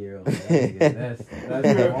 8-year-old. That's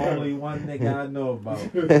the only one nigga I know about.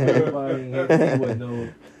 Everybody in here would know.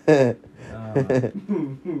 That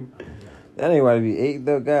ain't about to be 8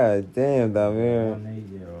 though. God damn, dog, man. I'm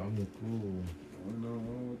 8-year-old. I'm cool.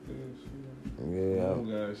 Yeah.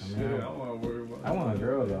 I want a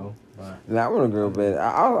girl though. Nah, I want a girl, but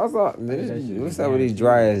I thought, man, what's up with these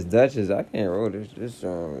dry ass Dutches? I can't roll this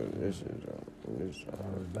song.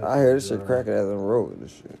 I hear this shit cracking as I'm rolling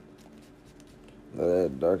this shit.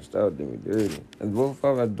 That dark stout did me dirty. And both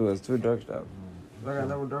of them I do is 2 dark stouts. I got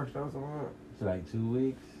another dark stout somewhere. It's like 2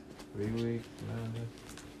 weeks, 3 weeks.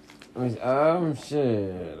 Shit,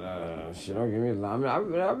 don't give me a lie. I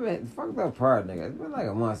mean, I've been fucked up hard, nigga. It's been like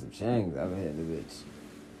a month of change I've been hitting the bitch.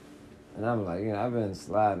 And I'm like, I've been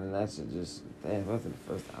sliding and that shit just, damn, what's the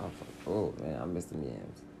first time? I'm like, oh, man, I missed the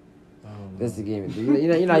yams. This the game. You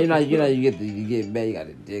get mad, you got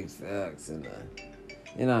the dick sucks and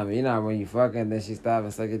you know what I mean? You know when you fucking, then she stop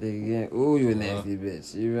and suck your dick again. Ooh, you a nasty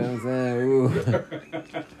bitch. You know what I'm saying? Ooh.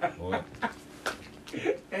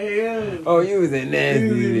 Oh, you was a nasty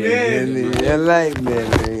bitch. I like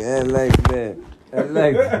that, nigga. I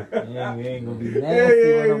like that. You ain't gonna be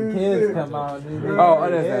nasty when them kids come out. Nigga. Oh,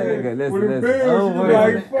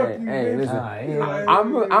 listen. Hey, listen.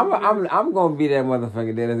 I'm gonna be that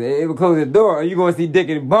motherfucker. Then it will close the door, or you gonna see dick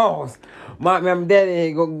and balls. My daddy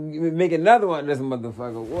ain't gonna make another one of this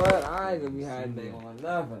motherfucker. What? I ain't gonna be hiding dick on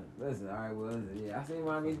nothing. Listen, all right, well, listen. Yeah, I seen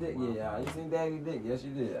mommy dick. Yeah, you seen daddy dick? Yes,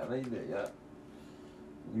 you did. I know you did. Yeah.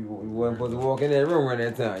 You wasn't supposed to walk in that room at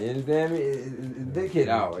that time. You understand me? It's dick hit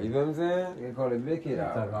hour. You know what I'm saying? They call it big hit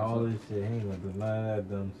hour. Talk all this shit. He ain't gonna do none of that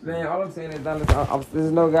dumb shit. Man, all I'm saying is,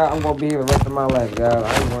 there's no guy. I'm gonna be here the rest of my life, guys.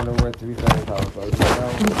 I ain't going nowhere to return this house. So,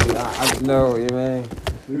 I know, you man.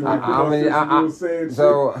 All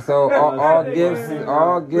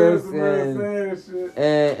gifts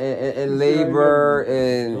and labor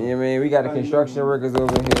and you know what I mean, we got the construction workers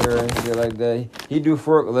over here and shit like that. He do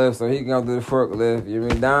forklift, so he can go do the forklift. You know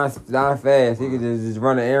what I mean? Don fast. He can just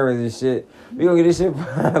run the errands and shit. We gonna get this shit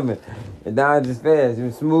popping. And Don just fast, he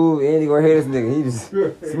was smooth, and he gonna hit this nigga. He just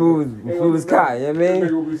smooth as cotton. You know what I mean?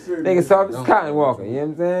 Nigga soft as cotton walking. You know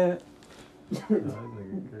what I'm saying?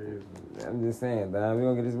 I'm just saying, man. We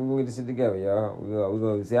gonna get this shit together, y'all. We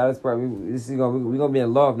gonna see how this part. We gonna be in the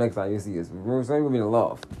loft next time you see us. We're gonna be in the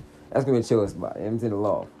loft. That's gonna be a chill spot. I'm in the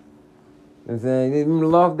loft. You know what I'm saying? You remember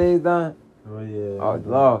the loft days, Don? Oh yeah. Oh, the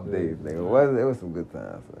loft days, nigga. It was some good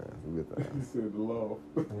times, man. Some good times. You said the loft.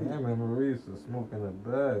 I remember we used to smoke in the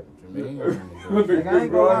bag. I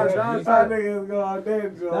ain't gonna lie,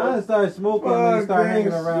 Don started smoking when he started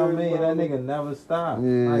hanging around me, and that nigga never stopped.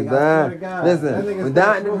 Yeah, like, Don. Listen,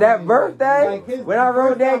 that birthday, like when I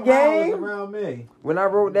wrote that game, around me. When I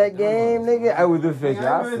wrote that game, nigga, I was official.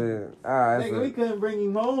 I said, alright. Nigga, we couldn't bring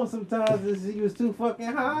him home sometimes because he was too fucking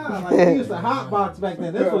high. Like, we used to hotbox back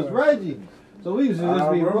then. This was Reggie. So we used to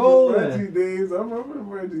just be rolling. I remember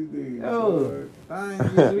Reggie days. Yo, we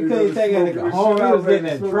couldn't take a nigga home. He was getting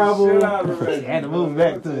in trouble. He had to move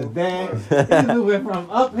back to his dad. He was moving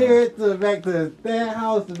from up here back to his dad's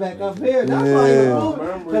house to back up here. That's why he was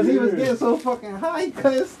moving. Because he was getting so fucking high, he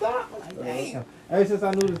couldn't stop. Like, damn. Ever since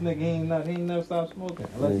I knew this nigga, he ain't never stopped smoking.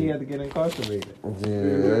 Unless he had to get incarcerated. Yeah,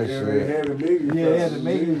 they had to make him. Yeah, they had to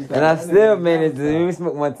make him stop. And I still managed to. We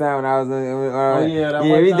smoked one time when I was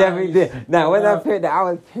we definitely did. Now, when I paranoid, I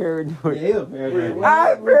was paranoid. Yeah, he was paranoid.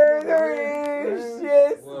 I was paranoid.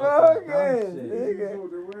 Shit, smoking.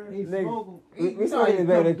 He smoking. We smoking in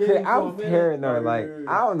the back of the crib. I was paranoid. Like,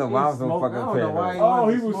 I don't know why I was so fucking paranoid. Oh,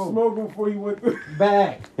 he was smoking before he went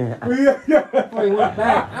back. Before he went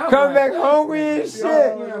back. Come back hungry and shit.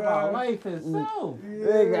 About life itself.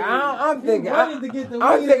 Nigga, I'm thinking.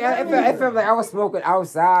 I felt like I was smoking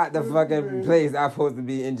outside the fucking place I was supposed to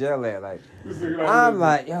be in jail at. Like, I'm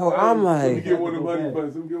like, let me get one of the honey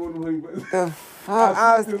buns. Let me get one of the honey buns. The fuck?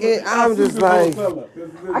 I was scared. I'm just like,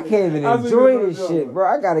 I can't even enjoy this shit, bro.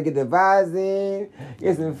 I gotta get the vibes in,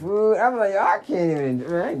 get some food. I'm like, I can't even.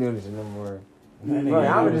 I ain't doing this shit no more. Bro,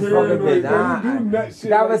 I was just fucking bitch.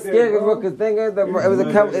 That was scary because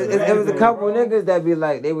it was a couple niggas that be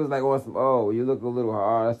like, they was like on some, oh, you look a little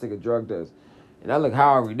hard. Let's take a drug test. And I look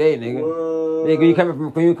high every day, nigga. Nigga,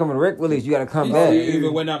 when you come to Rick Willis, you gotta come back.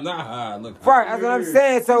 Even when I'm not high, I look high. Right, that's what I'm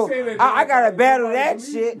saying. So I gotta battle that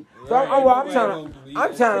shit. So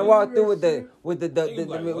I'm trying to walk through with the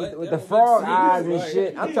frog eyes and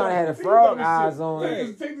shit. I'm trying to have the frog eyes on.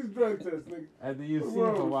 Take this drug test, nigga. After you see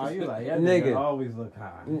for a while, you like, that nigga always look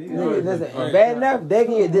high. Nigga, listen, bad enough, they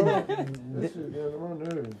can get This shit got him on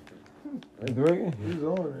there. drinking. He's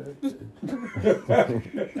on there.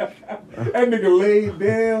 That nigga laid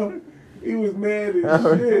down. He was mad as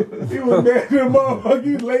shit. He was mad at the motherfucker.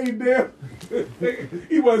 He laid down.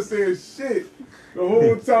 He wasn't saying shit. The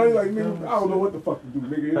whole time, he like, nigga, I don't know what the fuck to do,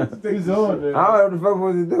 nigga. He's on there. I don't know what the fuck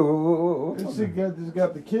was he do. This shit just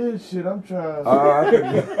got the kids shit. I'm trying.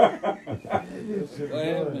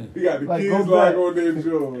 He got the Like, kids go lock back. on that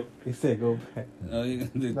joint. He said go back. No, you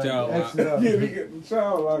got the Like, child. exit out. Yeah, he got the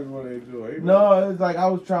child lock on that joint. No, it's like I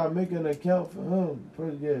was trying to make an account for him.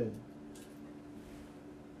 Yeah.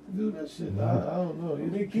 Do that shit. I don't know. You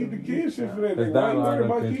need to keep the kid shit for that It's nigga. Why not you like worried a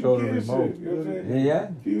about keeping control the the kid shit? remote. You know what I'm saying? Yeah.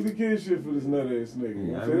 Keep the kid shit for this nut ass nigga. You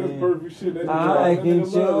know what I'm I saying? That's mean, perfect shit. That I nigga can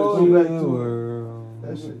nigga show love you that the shit. world.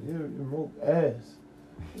 That shit, you remote ass.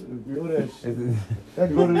 Do that shit. That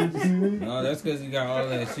go to the TV. No, that's because he got all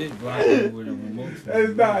that shit blocking with a remote.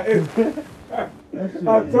 It's not. That shit. I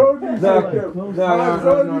told you No,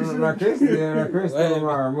 something. no, Chris stole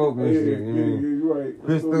my remote and shit. You know? You're right.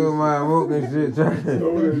 Chris stole my remote and shit.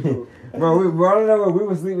 Bro, I don't know. We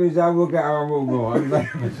were sleeping and y'all woke out our remote going. I was like,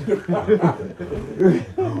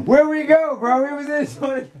 where we go, bro? We was in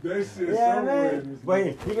Sonic. That shit Yeah, somewhere. man. But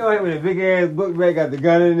he go ahead with a big ass book bag, got the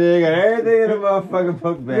gun in there, got everything in the motherfucking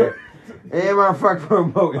book bag. And my fucking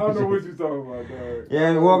remote. I don't know what you're talking about, dog. Yeah,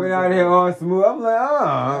 and walking out here all smooth. I'm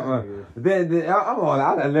like, Then I'm on.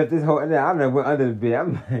 I left this whole. I done went under the bed.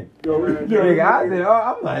 I'm like, nigga,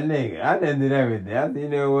 I'm like, nigga, I done did everything. I said, you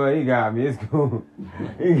know what? He got me. It's cool.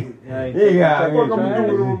 He got What the fuck I'm me. gonna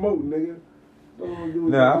do with a remote, nigga?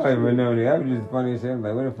 No, I don't even know that. That was just funny as shit. I'm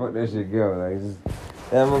like, where the fuck that shit go? Like, just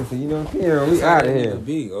that motherfucker said, you know, here, we out of here.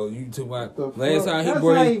 Oh, you took my The last fuck? time That's he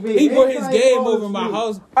brought how his, he be. he brought his Everybody game falls over my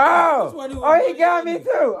asleep. house. Oh, why he he was got me too.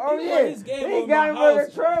 Oh, He brought yeah. his game He over got my me with house a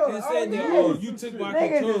controller. and said that, yeah. oh, you took my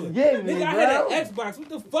Niggas controller. is getting me, Nigga, I bro. had an Xbox. What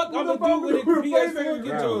the fuck I'm gonna do with a PS4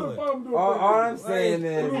 controller? All I'm saying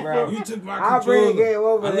is, bro, You took my I bring controller. game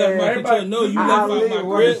over I left there. my controller. No, you I left out leave my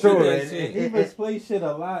one grip with controller. that shit. He misplay shit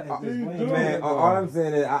a lot. And just blame Man, it. all I'm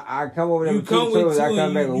saying is, I come over there You with two come with controllers, two I come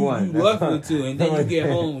and back with one. you left with two, and then you get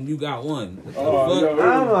home, you got one. What the fuck?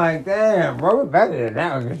 I'm like, damn, bro, we're better than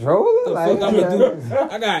that with controller. What the Like, fuck I'm gonna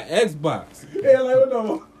do? I got Xbox. Yeah, like, what the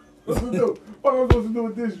fuck I'm supposed to do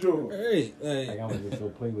with this joint? Hey, Like, I'm gonna just go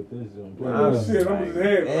play with this. Oh, shit, I'm just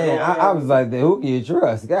head. Man, I was like, who can you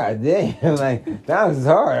trust? God damn, like, that was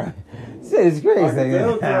hard. Shit is I can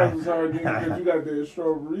tell crazy. times it's hard because you got that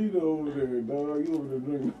strawberry over there, dog. You over there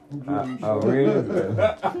drinking. Oh, really?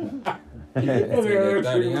 And that then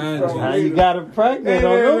 39 Now you got it pregnant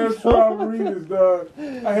on them them. strawberries, dog. I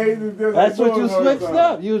hate this. That's what you switched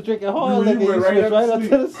up. You was drinking hard liquor. You switched right up to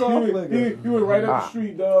the soft liquor. He went right up the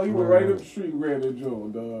street, dog. He went right up the street, grabbed that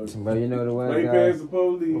joint, dog. But you know the one, Right guys. past the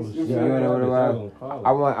police. You know what it was?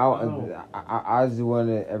 I just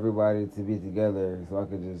wanted everybody to be together so I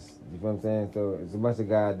could just, you know what I'm saying? So it's a bunch of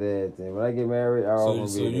guys dead. And when I get married, I all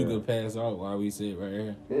So be you there. could pass out while we sit right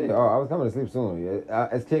here. Yeah, I was coming to sleep soon. Yeah.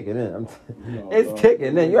 It's kicking in. No, It's dog.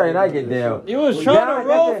 kicking in. You already know I get down. You was Well, trying down to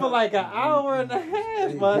roll like for that. like an hour and a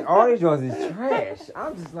half, but All these joints is trash.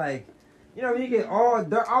 I'm just like, you know, you get all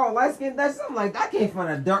dark, all light skin. That's something like I can't find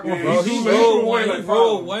a dark one. Yeah, Bro, for he you sure. rolled rolled one, one. like, He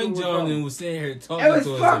rolled five. one John and was sitting here talking It was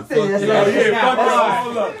to us. fuck and thing. That's that. right. Yeah, fuck Oh. that.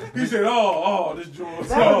 Hold up. He said, this joint.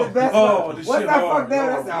 That was the best Oh, one. this Once shit I hard. fucked that,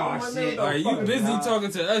 I said, oh shit. Like, you busy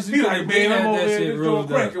talking to us. You He could like, have man, been I'm had over that there, shit this joint rolled up.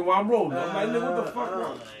 cracking while I'm rolling. I'm like, nigga, what the fuck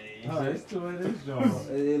wrong? it's doing this joint.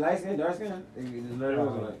 Is it light skin, dark skin?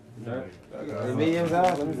 Dark. I Medium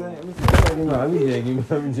size? Let me see. Let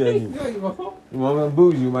me check you. You want me to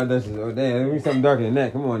booze you, my Dutchess? Oh, damn. Let me something darker than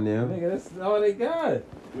that. Come on now. Nigga, that's all they got.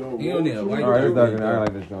 Yo, He don't need a white All right, it's darker. Bro. I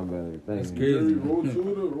like this one better. That's Thank crazy. you. Roll two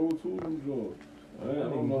of them joints. I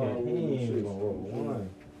don't know how to He roll ain't this even shit. gonna roll one.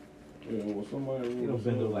 Yeah, well, somebody He roll done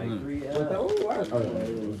been to something. like 3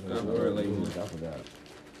 I forgot.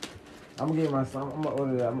 I'm gonna get my son. I'm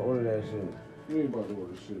gonna order that shit. You ain't about to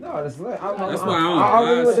order shit. No, that's lit. That's why I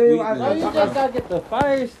don't buy sweet Oh, you just gotta get the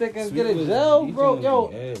fire stick and get it gel, bro. Yo,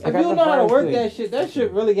 if I you got don't the know how to fire work stick. that shit, that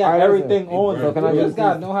shit really got Alright, listen. everything on So it. can I You just just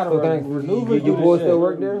gotta know how to maneuver Your through boy the still shit.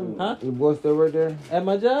 work there? Huh? Your boy still work there? At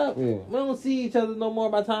my job, Yeah. we don't see each other no more.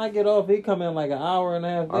 By the time I get off, he come in like an hour and a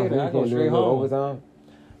half Oh, later. so I you go can't do straight no home. overtime?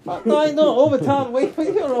 No, I ain't doing overtime. Wait for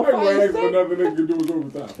you on I a fire ain't for stick. nothing they can do with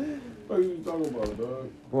overtime. What are you talking about, dog?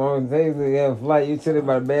 Well, days we have a flight, you chilling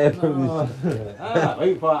by the bathroom.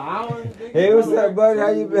 Wait for an hour. Hey, what's up, buddy? How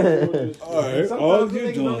you been? Alright, Sometimes all the you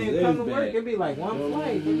niggas doing don't even come to is work. bad. It be like one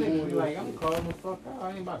flight. The niggas be like, I'm calling the fuck out. I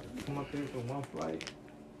ain't about to come up here for one flight.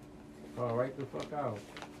 Call right the fuck out.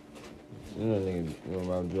 You know, nigga, you know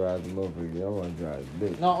about to drive the motherfucker. I want to drive the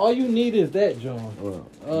dick. No, all you need is that, John.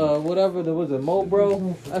 Well, Whatever there was a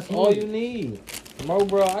Mobro. That's all you need.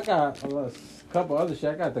 Mobro, I got couple other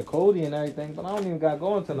shit. I got the Cody and everything, but I don't even got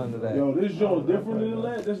going to none of that. Yo, this joint different than the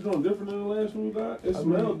last. This joint different than the last one we got. It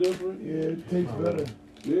smells different. Yeah, it tastes better.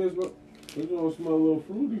 Yeah, this don't smell a little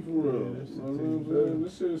fruity for real. Yeah, You know what I'm saying?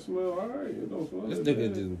 This shit smell alright. It don't smell This that nigga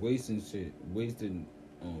bad. just wasting shit. Wasting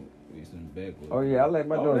backwards. Oh yeah, I like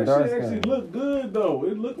my Oh, doing that dark shit actually skin. look good though.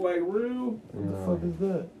 It look like real. What the fuck is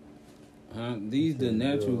that? These the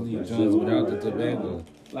naturally joints without the tobacco.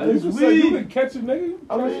 Like It's you say, you weed. can catch a nigga.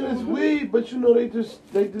 I mean, it's weed, but you know they just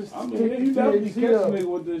I mean, take they these definitely catch a THC out. nigga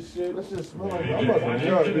with this shit. That shit smell like I'm about to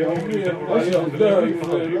drop it. Yeah, like, yo, done. You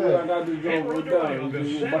know, I got this joint with done.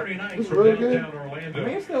 It's real good. I mean,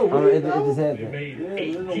 it's still I mean, weird, it just though. happened. Yeah,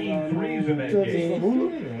 It's from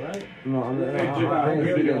Hulu, right? No, I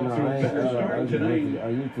didn't see that. No, I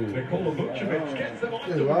YouTube.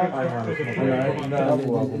 It's live.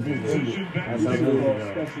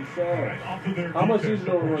 How much is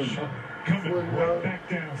your run? I'm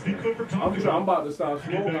about to stop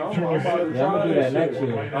smoking. I'm about to Yeah, I'm try gonna do that that next shit.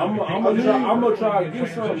 year. I'm gonna try to get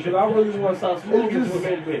some because I really want to stop smoking for a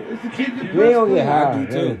little bit. It's to keep your You ain't gonna get I high. do or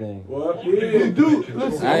too. anything. What? You Yeah. do.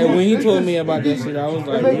 Listen. When he told me about that shit, I was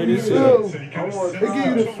like, It make what you is feel. it? It give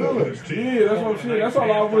you the feeling. Yeah, that's what I'm saying. That's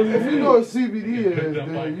all I really If you need. know what CBD is,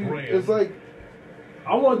 then it's like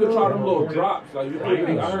I wanted to try them little drops. Like you put, I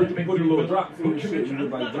heard you put the little drops in the shit. You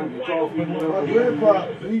just like drink your coffee. my Whatever. grandpa.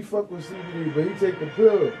 He fuck with CBD, but he take the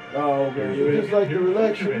pill. Oh, okay. Yeah. Just like to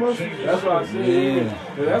relax your muscles. That's what I said. Yeah.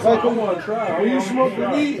 That's Like what I want to try. When you smoke the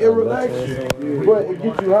weed, it relaxes you, but it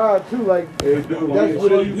gets you high too. Like that's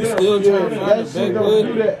what it. You still trying to find That the shit don't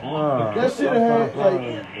do backwood? that. That shit had like.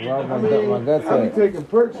 I mean, my guts I be at. taking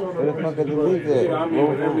perks on Where the fuck is the leaf Yeah, I at?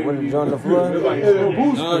 mean, When it's on the floor? It'll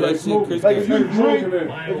boost No, you. that shit Chris Like got. if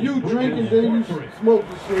you drink and then you smoke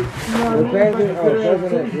the shit, you know The what I mean? president,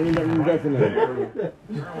 president, you got me guessing it.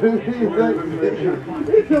 He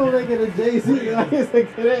couldn't make it a Jay-Z. Like, it's a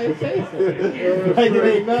good ass Jason. Like, it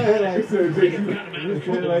ain't nothing. Like, it's like, it's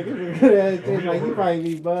a good ass Jason. Like, he probably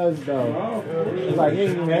be buzzed, though. It's like, he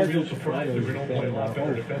ain't even had this.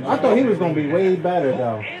 I thought he was going to be way better,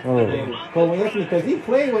 though. Because he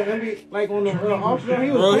played with NBA, like, on the offshore,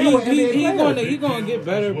 he was Bro, playing with NBA he gonna get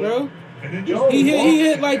better, bro. He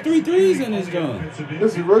hit like 3 threes in his joint.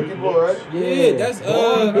 This is rookie boy, right? Yeah, that's He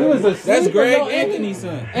was a that's sleeper, Greg though, Anthony's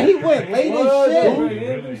son. And he went late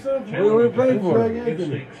as shit. Who we playing for? Greg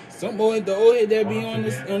Anthony. Some boy, the old head that be on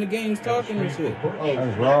the games talking and shit.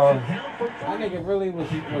 That's raw. That nigga really was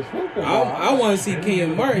hooping. I want to see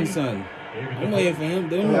Kenyon Martin's son. I'm waiting for him.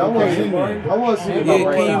 Them, Yeah, I want to see him. I want to see him.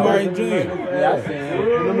 Yeah, Kenyon Martin Jr. Yeah, I seen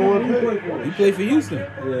him. Number one pick. He played for Houston.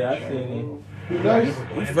 Yeah, I seen him. He nice.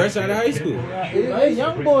 He fresh out of high school. They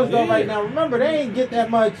young boys though right now. Remember, they ain't get that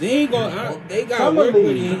much. They ain't go. They got Summer work with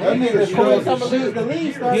league. him. That nigga showing summer league. The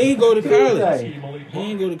league started. He ain't go to college. Tuesday. He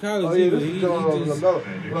ain't go to college Oh yeah, either. this He is John just LaMelo.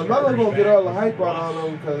 LaMelo gonna get all the hype out on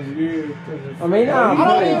him because I mean, I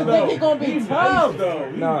nah, don't even think he's gonna be tough.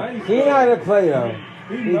 no, he not a player though.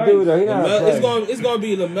 He do though. He not a player. it's gonna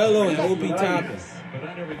be LaMelo and Obi Toppin.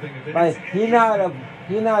 Like he not to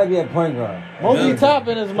be a point guard. Moby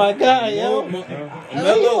Toppin is my guy, yo.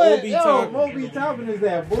 Melo Obi Toppin. Moby Toppin is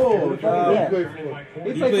that bull. he played for.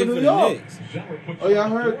 He He played played for for New the York. Knicks. Oh yeah, I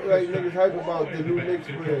heard like niggas hype about the new Knicks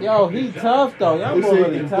player. Yo, he tough though. Young They boy say he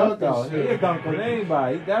really can tough dunk though. and He shit. can dunk on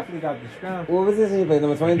anybody. He definitely got the strength. What was this? He played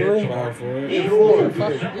number 23. Power forward. He's forward.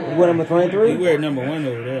 What number He 23? wear number 1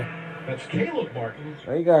 over there. That's Caleb Martin.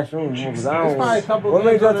 Oh, you gotta show me more. 'Cause I There's probably a don't. couple What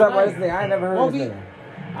made games y'all on talk the about this night. nigga? I ain't never heard of this nigga.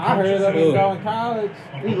 I heard of him going to college.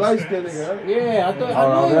 He light skinned nigga, right? Yeah, I knew he was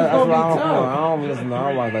That's why gonna be I tough. don't listen. I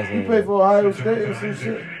don't like that He shit. played for Ohio State or some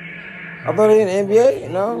shit. I thought he in the NBA.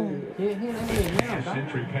 No. He ain't now.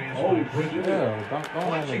 Entry pass Oh, by Bridges. Yeah, don't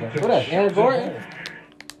on that nigga. What that? Aaron Gordon?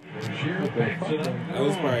 Rozier backs it up. That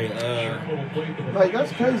was probably Like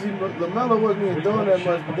that's crazy. LaMelo wasn't even doing that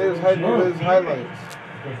much, but they was hyping his highlights.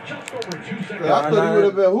 With just over 2 seconds. I thought he would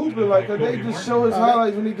have been hooping like, cause they just show his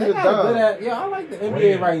highlights when he They get a got good dime. at, yeah, I like the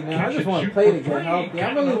NBA right now. I just want to play to get healthy.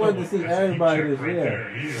 I really want to see everybody this year.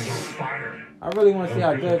 I really want to see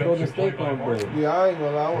how good Golden State gonna do. Yeah, I ain't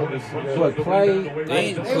gonna lie, I want to see that. But Clay,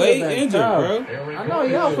 Clay been injured, tough. bro. I know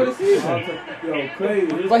he out for the season. Yo, Clay.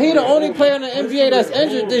 But he the only player in the NBA that's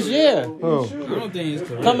injured this year. I don't think he's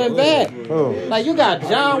correct. Coming back. Like you got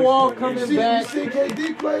John Wall coming See back.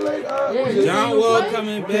 KD play like Yeah, John Wall coming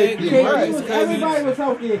coming back. KD, Yeah, right. his cousins. Everybody was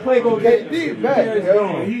healthy and Clay go get KD back, Paris yo.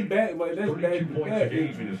 gone. He back, but that's back to back.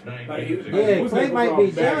 Yeah, Clay might be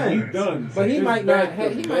He done, done. but he His might not.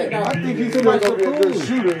 back He is might back. not. I think he's too still much gonna be a good prove.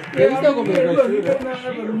 shooter. Yeah, he's still gonna be a Look, good he shooter. may not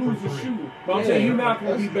ever lose a shooter. But I'm Yeah. saying he's not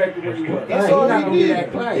going to be back to where he was. That's Right, all he not he gonna be need.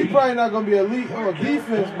 that Clay. He probably not gonna be elite on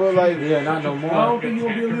defense, but like Yeah, not no I more. don't think he'll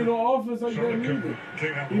be a lead on offense like that neither.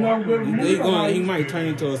 He's not going to be He able to he might turn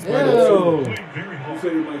into a spot up Ew. shooter. You say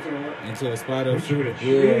he might turn what? Into a spot up shooter.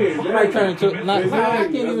 Yeah, he might turn into. Not, I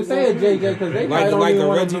can't even say a JJ because they Like- probably don't like even a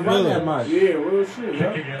want Reggie him to run Miller. that much. Yeah, real shit.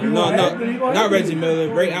 Yeah. He No, gonna no, have to- he gonna not have to Reggie be. Miller,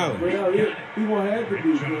 Ray Allen. Ray Allen, yeah. He going to have to be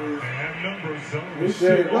because this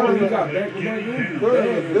shit, oh, he got back-to-back injuries.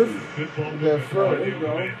 good, Bad. that front. There you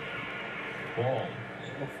go.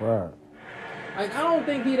 Right. Like I don't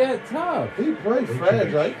think he that tough. He played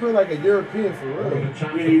fragile. He played like a European for real.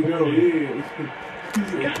 Yeah, he do,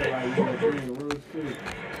 yeah. Real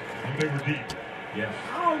shit. Yes.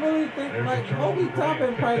 I don't really think like Obi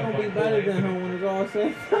Toppin probably gonna be better than him when it's all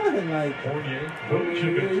said and done. Like,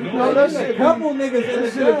 No, that there's a shit couple niggas in the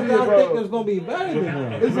that shit draft be that I about- think is gonna be better than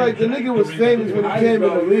him. It's like the nigga was famous when he came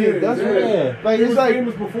in the league. That's what. Yeah. Like He it's was like.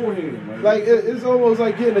 famous beforehand. Like it's almost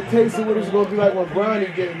like getting a taste of what it's gonna be like when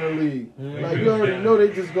Bronny get in the league. Like you already know they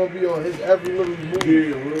just gonna be on his every little move.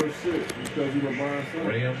 Yeah, real shit. Because he LeBron's son.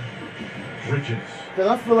 Graham Bridges. Cause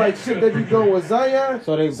I feel like shit they be doing with Zion.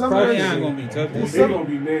 So they some of probably that Zion shit- gonna be tough. He This gonna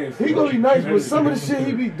be nasty. He gonna be nice, but some of the shit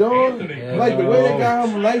he be doing, like the way they got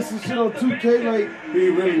him licensed shit on 2K, like He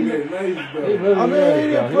really been nice he though. really I mean is, he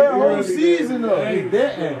didn't though. play a He whole really- season though. He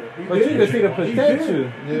didn't. But you can see the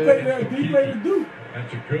potential. He played that. He played the Duke.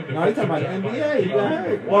 That's a good. No, he's talking about the NBA. He got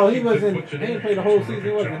hurt. Well, he wasn't. He didn't play the whole season. He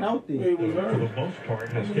wasn't healthy. He was For hurt. the most part,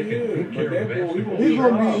 has Yeah, taken good but care that of boy,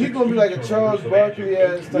 it. He gonna be like a Charles Barkley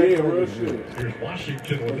ass type. Yeah, of real nigga. shit. Here's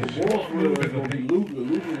Washington with a The boy strong for real move is in gonna the be paint. Luka.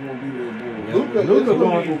 Luka's gonna be there, boy. Luka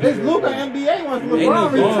going. It's Luka NBA once Ain't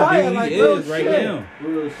LeBron no retired. bomb, Like he real is right shit. now.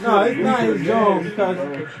 Real shit. No, it's not his Luka job nasty, because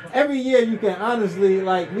bro. every year you can honestly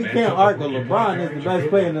like we can't argue LeBron is the best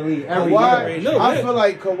player in the league every Kawhi, year. No, I that- feel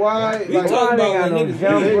like Kawhi, We like talking about got when no niggas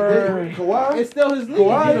jumper. Kawhi. It's still his league.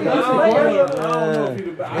 Kawhi He's the is best the player. player. I don't know if he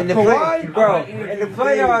the best. In the Kawhi? bro, in the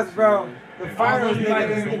playoffs, bro, the finals, nigga,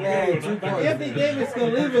 this nigga had 2 But points. Anthony Davis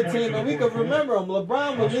can leave a team, and we can remember him.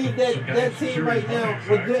 LeBron would leave that team right now.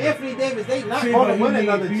 With Anthony Davis, they not Seems going like to win he need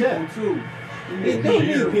another people, chip. too. He do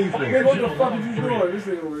need people. Nigga, what the fuck is you doing? This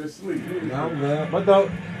nigga was asleep. I'm good. But though,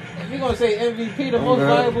 if you're gonna say MVP, the most good.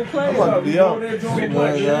 valuable I'm player, about to be up. You I'm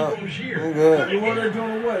want good, yo. I'm good. that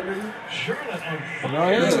doing what, nigga? Charlotte on no,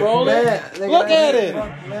 he ain't fire. rolling. Man, nigga, Look that- at it.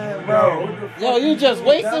 Man, bro. Yo, you just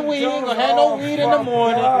wasting weed. You ain't gonna have no weed in the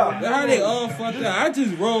morning. How they all fucked up? I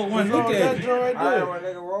just rolled one. Look at that it. joint right I there. don't want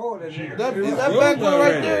nigga roll that nigga. That It's backwood rolled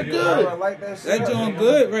right there, already. good. I like that shit. That joint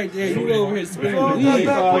good right there. You over here spinning That weed.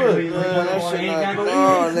 backwood. Man, that shit not.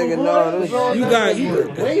 No, nigga, no. This You got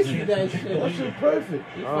you. Wasted that shit. That shit perfect.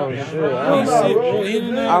 Oh, shit. Oh, shit, bro. He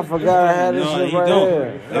in there? I forgot I had this No, shit he right don't.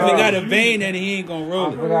 here. If he got a vein in it, he ain't gonna I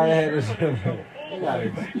roll it. forgot I had this shit. They got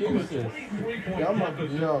excuses. Yeah, I'm about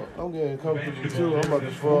to, I'm getting comfortable too. I'm about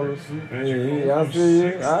to fall asleep. Yeah, I see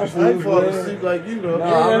you. I see I you, ain't falling man. asleep like you know.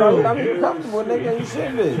 No, I'm comfortable, nigga. You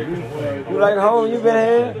should be. You like home? You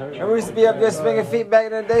been here? And we used to be up there swinging feet back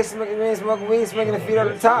in the day, smoking weed, swinging the feet on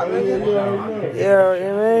the top, nigga. Yeah, you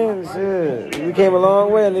know what I mean? Shit. We came a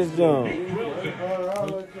long way in this joint.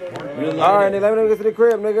 All right, nigga, let me get to the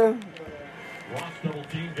crib, nigga. Ross double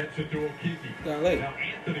team gets it to O'Keefe. Got late. Now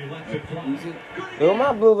Anthony lets it fly. Yo,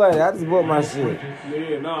 my blue light, I just bought my shit.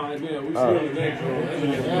 Yeah, nah, yeah, we still in that joint.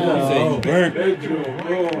 You say you burnt. That joint,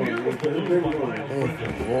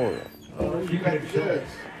 bro. Oh, you got the gas.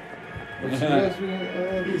 What you gas we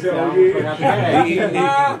He said, oh,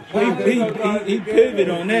 yeah. He pivot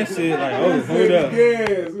on that shit like, oh, hold up.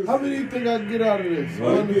 Yes. How many do you think I can get out of this?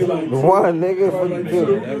 One, nigga, for you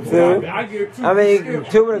two. I get two. I mean,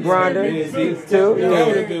 two with a grinder. Two. That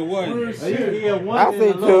would have been one. You can get one I and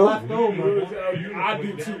think a little two. left over. I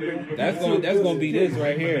do too, baby. That's gonna be this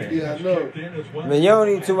right here. Yeah, I know. Man, you don't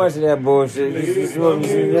need too much of that bullshit. This is what we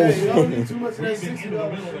Yeah, you don't need see. too much of that $60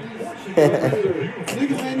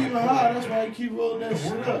 Niggas ain't even high, that's why I keep rolling that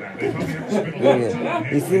shit up.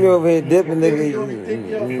 Nigga, you see me over here dipping, nigga. You only think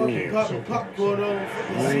your fucking popcorn on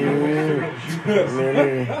Nigga.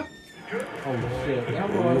 Oh shit! That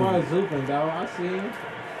boy was zooping, dog. I see him.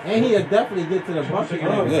 And he'll definitely get to the bucket.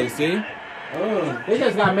 Look, see? They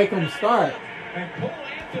just gotta make him start. And Cole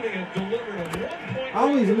Anthony has delivered a 1 point.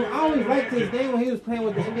 I always liked his game when he was playing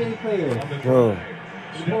with the NBA players. Oh.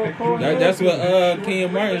 Boy, Cole That's what Anthony.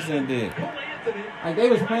 Ken Martinson did. Cole Anthony Like they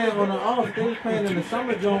was playing on the off, they was playing in the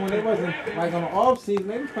summer zone when they wasn't like on the off season.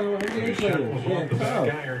 They was playing with NBA players. Yeah,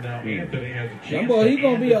 tough. That boy, he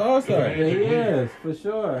gonna be an all-star. Yeah, he is for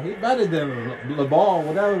sure. He better than LeBall,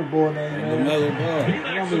 whatever the boy name is. LaMelo Ball. He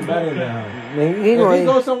gonna be better than him. He If he gonna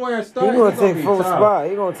go somewhere and start, he gonna take be fourth tough. spot.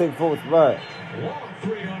 He gonna take fourth spot.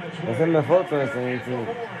 That's him in fourth on the same team.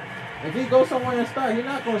 If he go somewhere and start, he's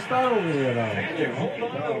not gonna start over here though. Hold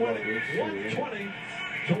on to win it. 120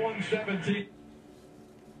 to 117.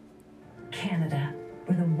 Canada,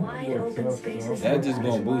 where the wide open spaces That just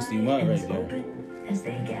gonna boost him up right as there. open as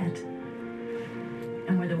they get,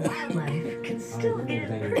 and where the wildlife can still get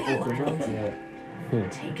pretty wild.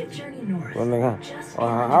 Take a journey north. Well, nigga, Just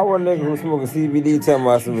I want nigga who smoking CBD telling me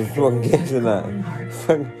about some smoking gas or not.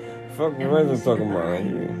 Fucking Renzo talking about. Like, I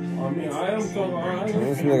mean, I am talking.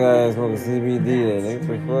 this nigga ass smoking CBD. That nigga,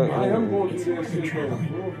 what the fuck? I am going to do that shit though. For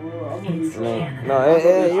real. I'm gonna be trying.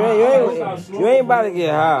 No, you ain't about to get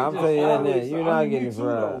high. I'm telling you that now. You're not getting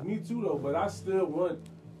fried. Me too though, but I still want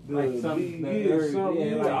the Like something that yeah, something. yeah,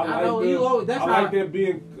 Yeah, like, I I know like you that. always- that's I how- like that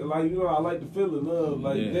being like I like the feeling of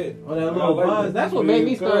like Yeah. that. Oh, that I little like buzz. that That's what made me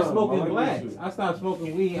being start calm. smoking I like that blacks. shit. I stopped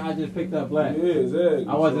smoking weed. I just picked up black. Yeah, exactly.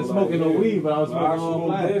 I wasn't So, smoking no weed, but I was I smoking all smoke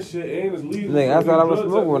black. that shit and it's legal. Nigga, I thought I was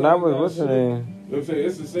smoking when I was listening. You know what I'm saying?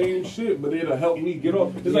 It's the same shit, but it'll help me get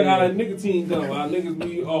off. It's like how that nicotine done. How niggas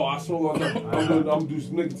be, oh, I smoke all that. I'm do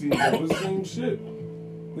some nicotine. It's the same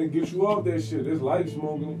shit. They get you off that shit. It's like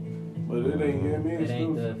smoking, but it ain't, you know what I mean? It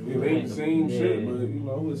ain't It the ain't the same yeah. shit, but you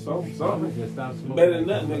know, it's I'm something. gonna just stop smoking. Better than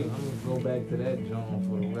that, nigga. I'm gonna go back to that joint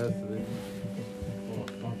for the rest of it.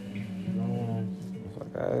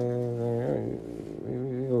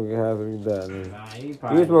 You gonna get high till you die, nigga. Nah, he You was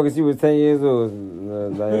probably. smoking, she was 10 years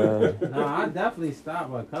old, Diana. Nah, I definitely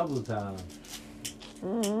stopped a couple of times. I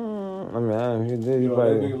mean, you did, You you know, that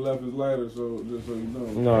probably. nigga left his lighter, so just so you know.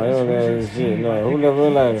 No, he don't got his shit. No, who left her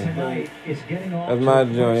lighter? That's my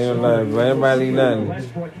joint. He don't like it, but everybody leave nothing.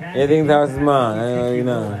 Everything's house is mine. I ain't gonna leave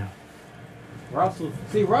nothing. Russell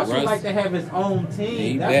Russ- like to have his own He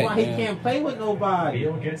team. That's back, why he man. can't play with nobody.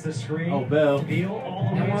 Beal gets the screen. Oh, Bell. Beal all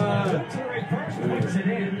the way to the Terry First puts it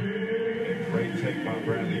in. Great take by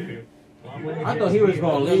Bradley Beal. I thought he was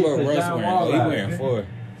gonna leave Remember for Russ John wearing? Wall. He wearing 4.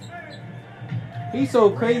 He's so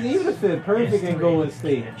crazy. He would have fit perfect in Golden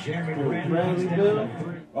State. Bradley Bill.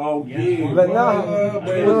 Oh, yeah. But no,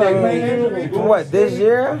 for what, this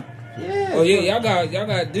year? Yeah. Oh yeah, y'all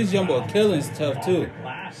got this young boy Killings tough too.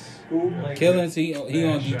 Killings, he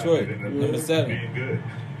on Detroit, number 7.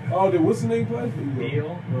 Oh, did what's the name play?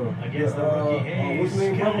 Beal against the rookie Hayes. What's the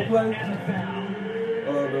name brother play?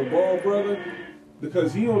 The Ball brother.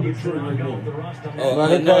 Because he on Detroit right now. Oh, Well,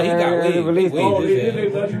 they no, he got- got they waived. released They him. Oh, waived they his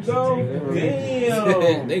did they let him go?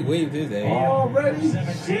 Damn. They waived his ass. Already?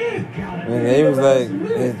 Shit. Nigga, he was like,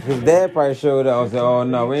 his dad probably showed up. I said, oh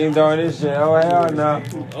no, we ain't doing this shit. Oh hell no.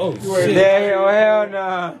 Oh His shit. dad here, oh hell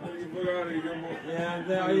no. Yeah, I'm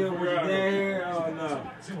telling you, with your dad here, oh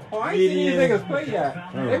no. Oh, I ain't seen these Median. niggas play yet.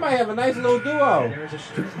 They might have a nice little duo. There's a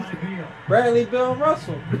strip by Beal. Bradley, Bill, and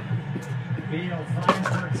Russell. Beal finds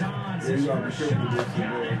Bertans.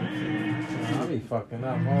 I be fucking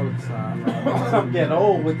up all the time. I'm getting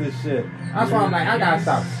old with this shit. That's why I'm like, I gotta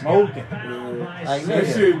stop smoking. Like, That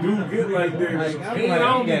nigga. shit do get like that. Like, I'm And like, I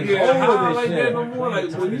I'm don't getting get over high this like shit. that no more.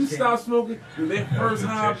 Like when you stop smoking, that first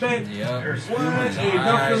high back, Yeah. what? Ain't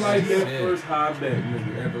nothing like that first high back,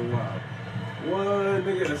 nigga, after a while. What,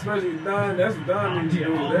 nigga, especially Don, that's what Don needs to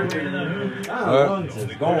do with everything. Lungs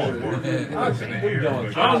is gone.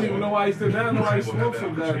 I don't even know why he still down, know why he smokes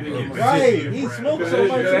so goddamn much. Right, he smokes so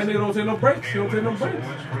much. That nigga don't take no breaks. He don't take no breaks.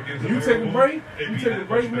 You take a break,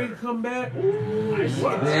 nigga, come back. Ooh,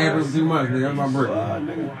 what? Yeah, every 3 months, nigga. That's my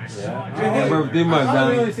birthday. Every 3 months, I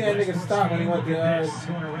Donnie. really see that nigga stop when he went to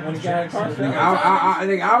when he got in car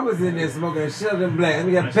Nigga, I was in there smoking a shit of black. Let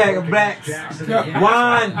me get a pack of blacks.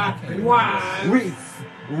 Wine.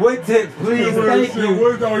 What's it, please? Thank you.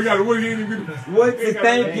 What? Oh, you gotta wait. He ain't even. What's it?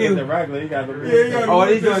 Thank you. The regular, he got the Yeah, he got Oh,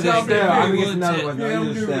 the these joints just stale. I'm getting Yeah, another one. No,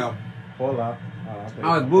 these are stale. Pull up.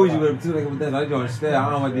 I was bougie with them too. Like with this, I joined stale. I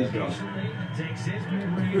don't want these joints. Takes his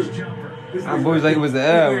mid-range jumper. I'm bougie like it was the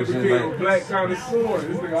L. and shit, Became a like- black connoisseur.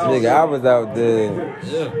 This Nigga, I was out there.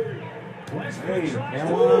 Yeah. Westbrook And tries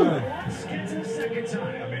to one. gets it a second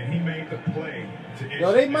time. I mean, he made the play to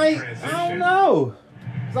Yo, they instant might. transition. I don't know.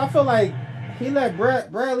 Cause I feel like he let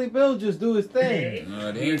Bradley Bill just do his thing.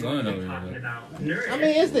 No, they ain't going over there. I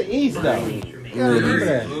mean, it's the East though. You gotta remember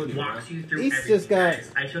that. East just got.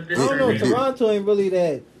 I don't know. Toronto ain't really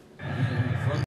that.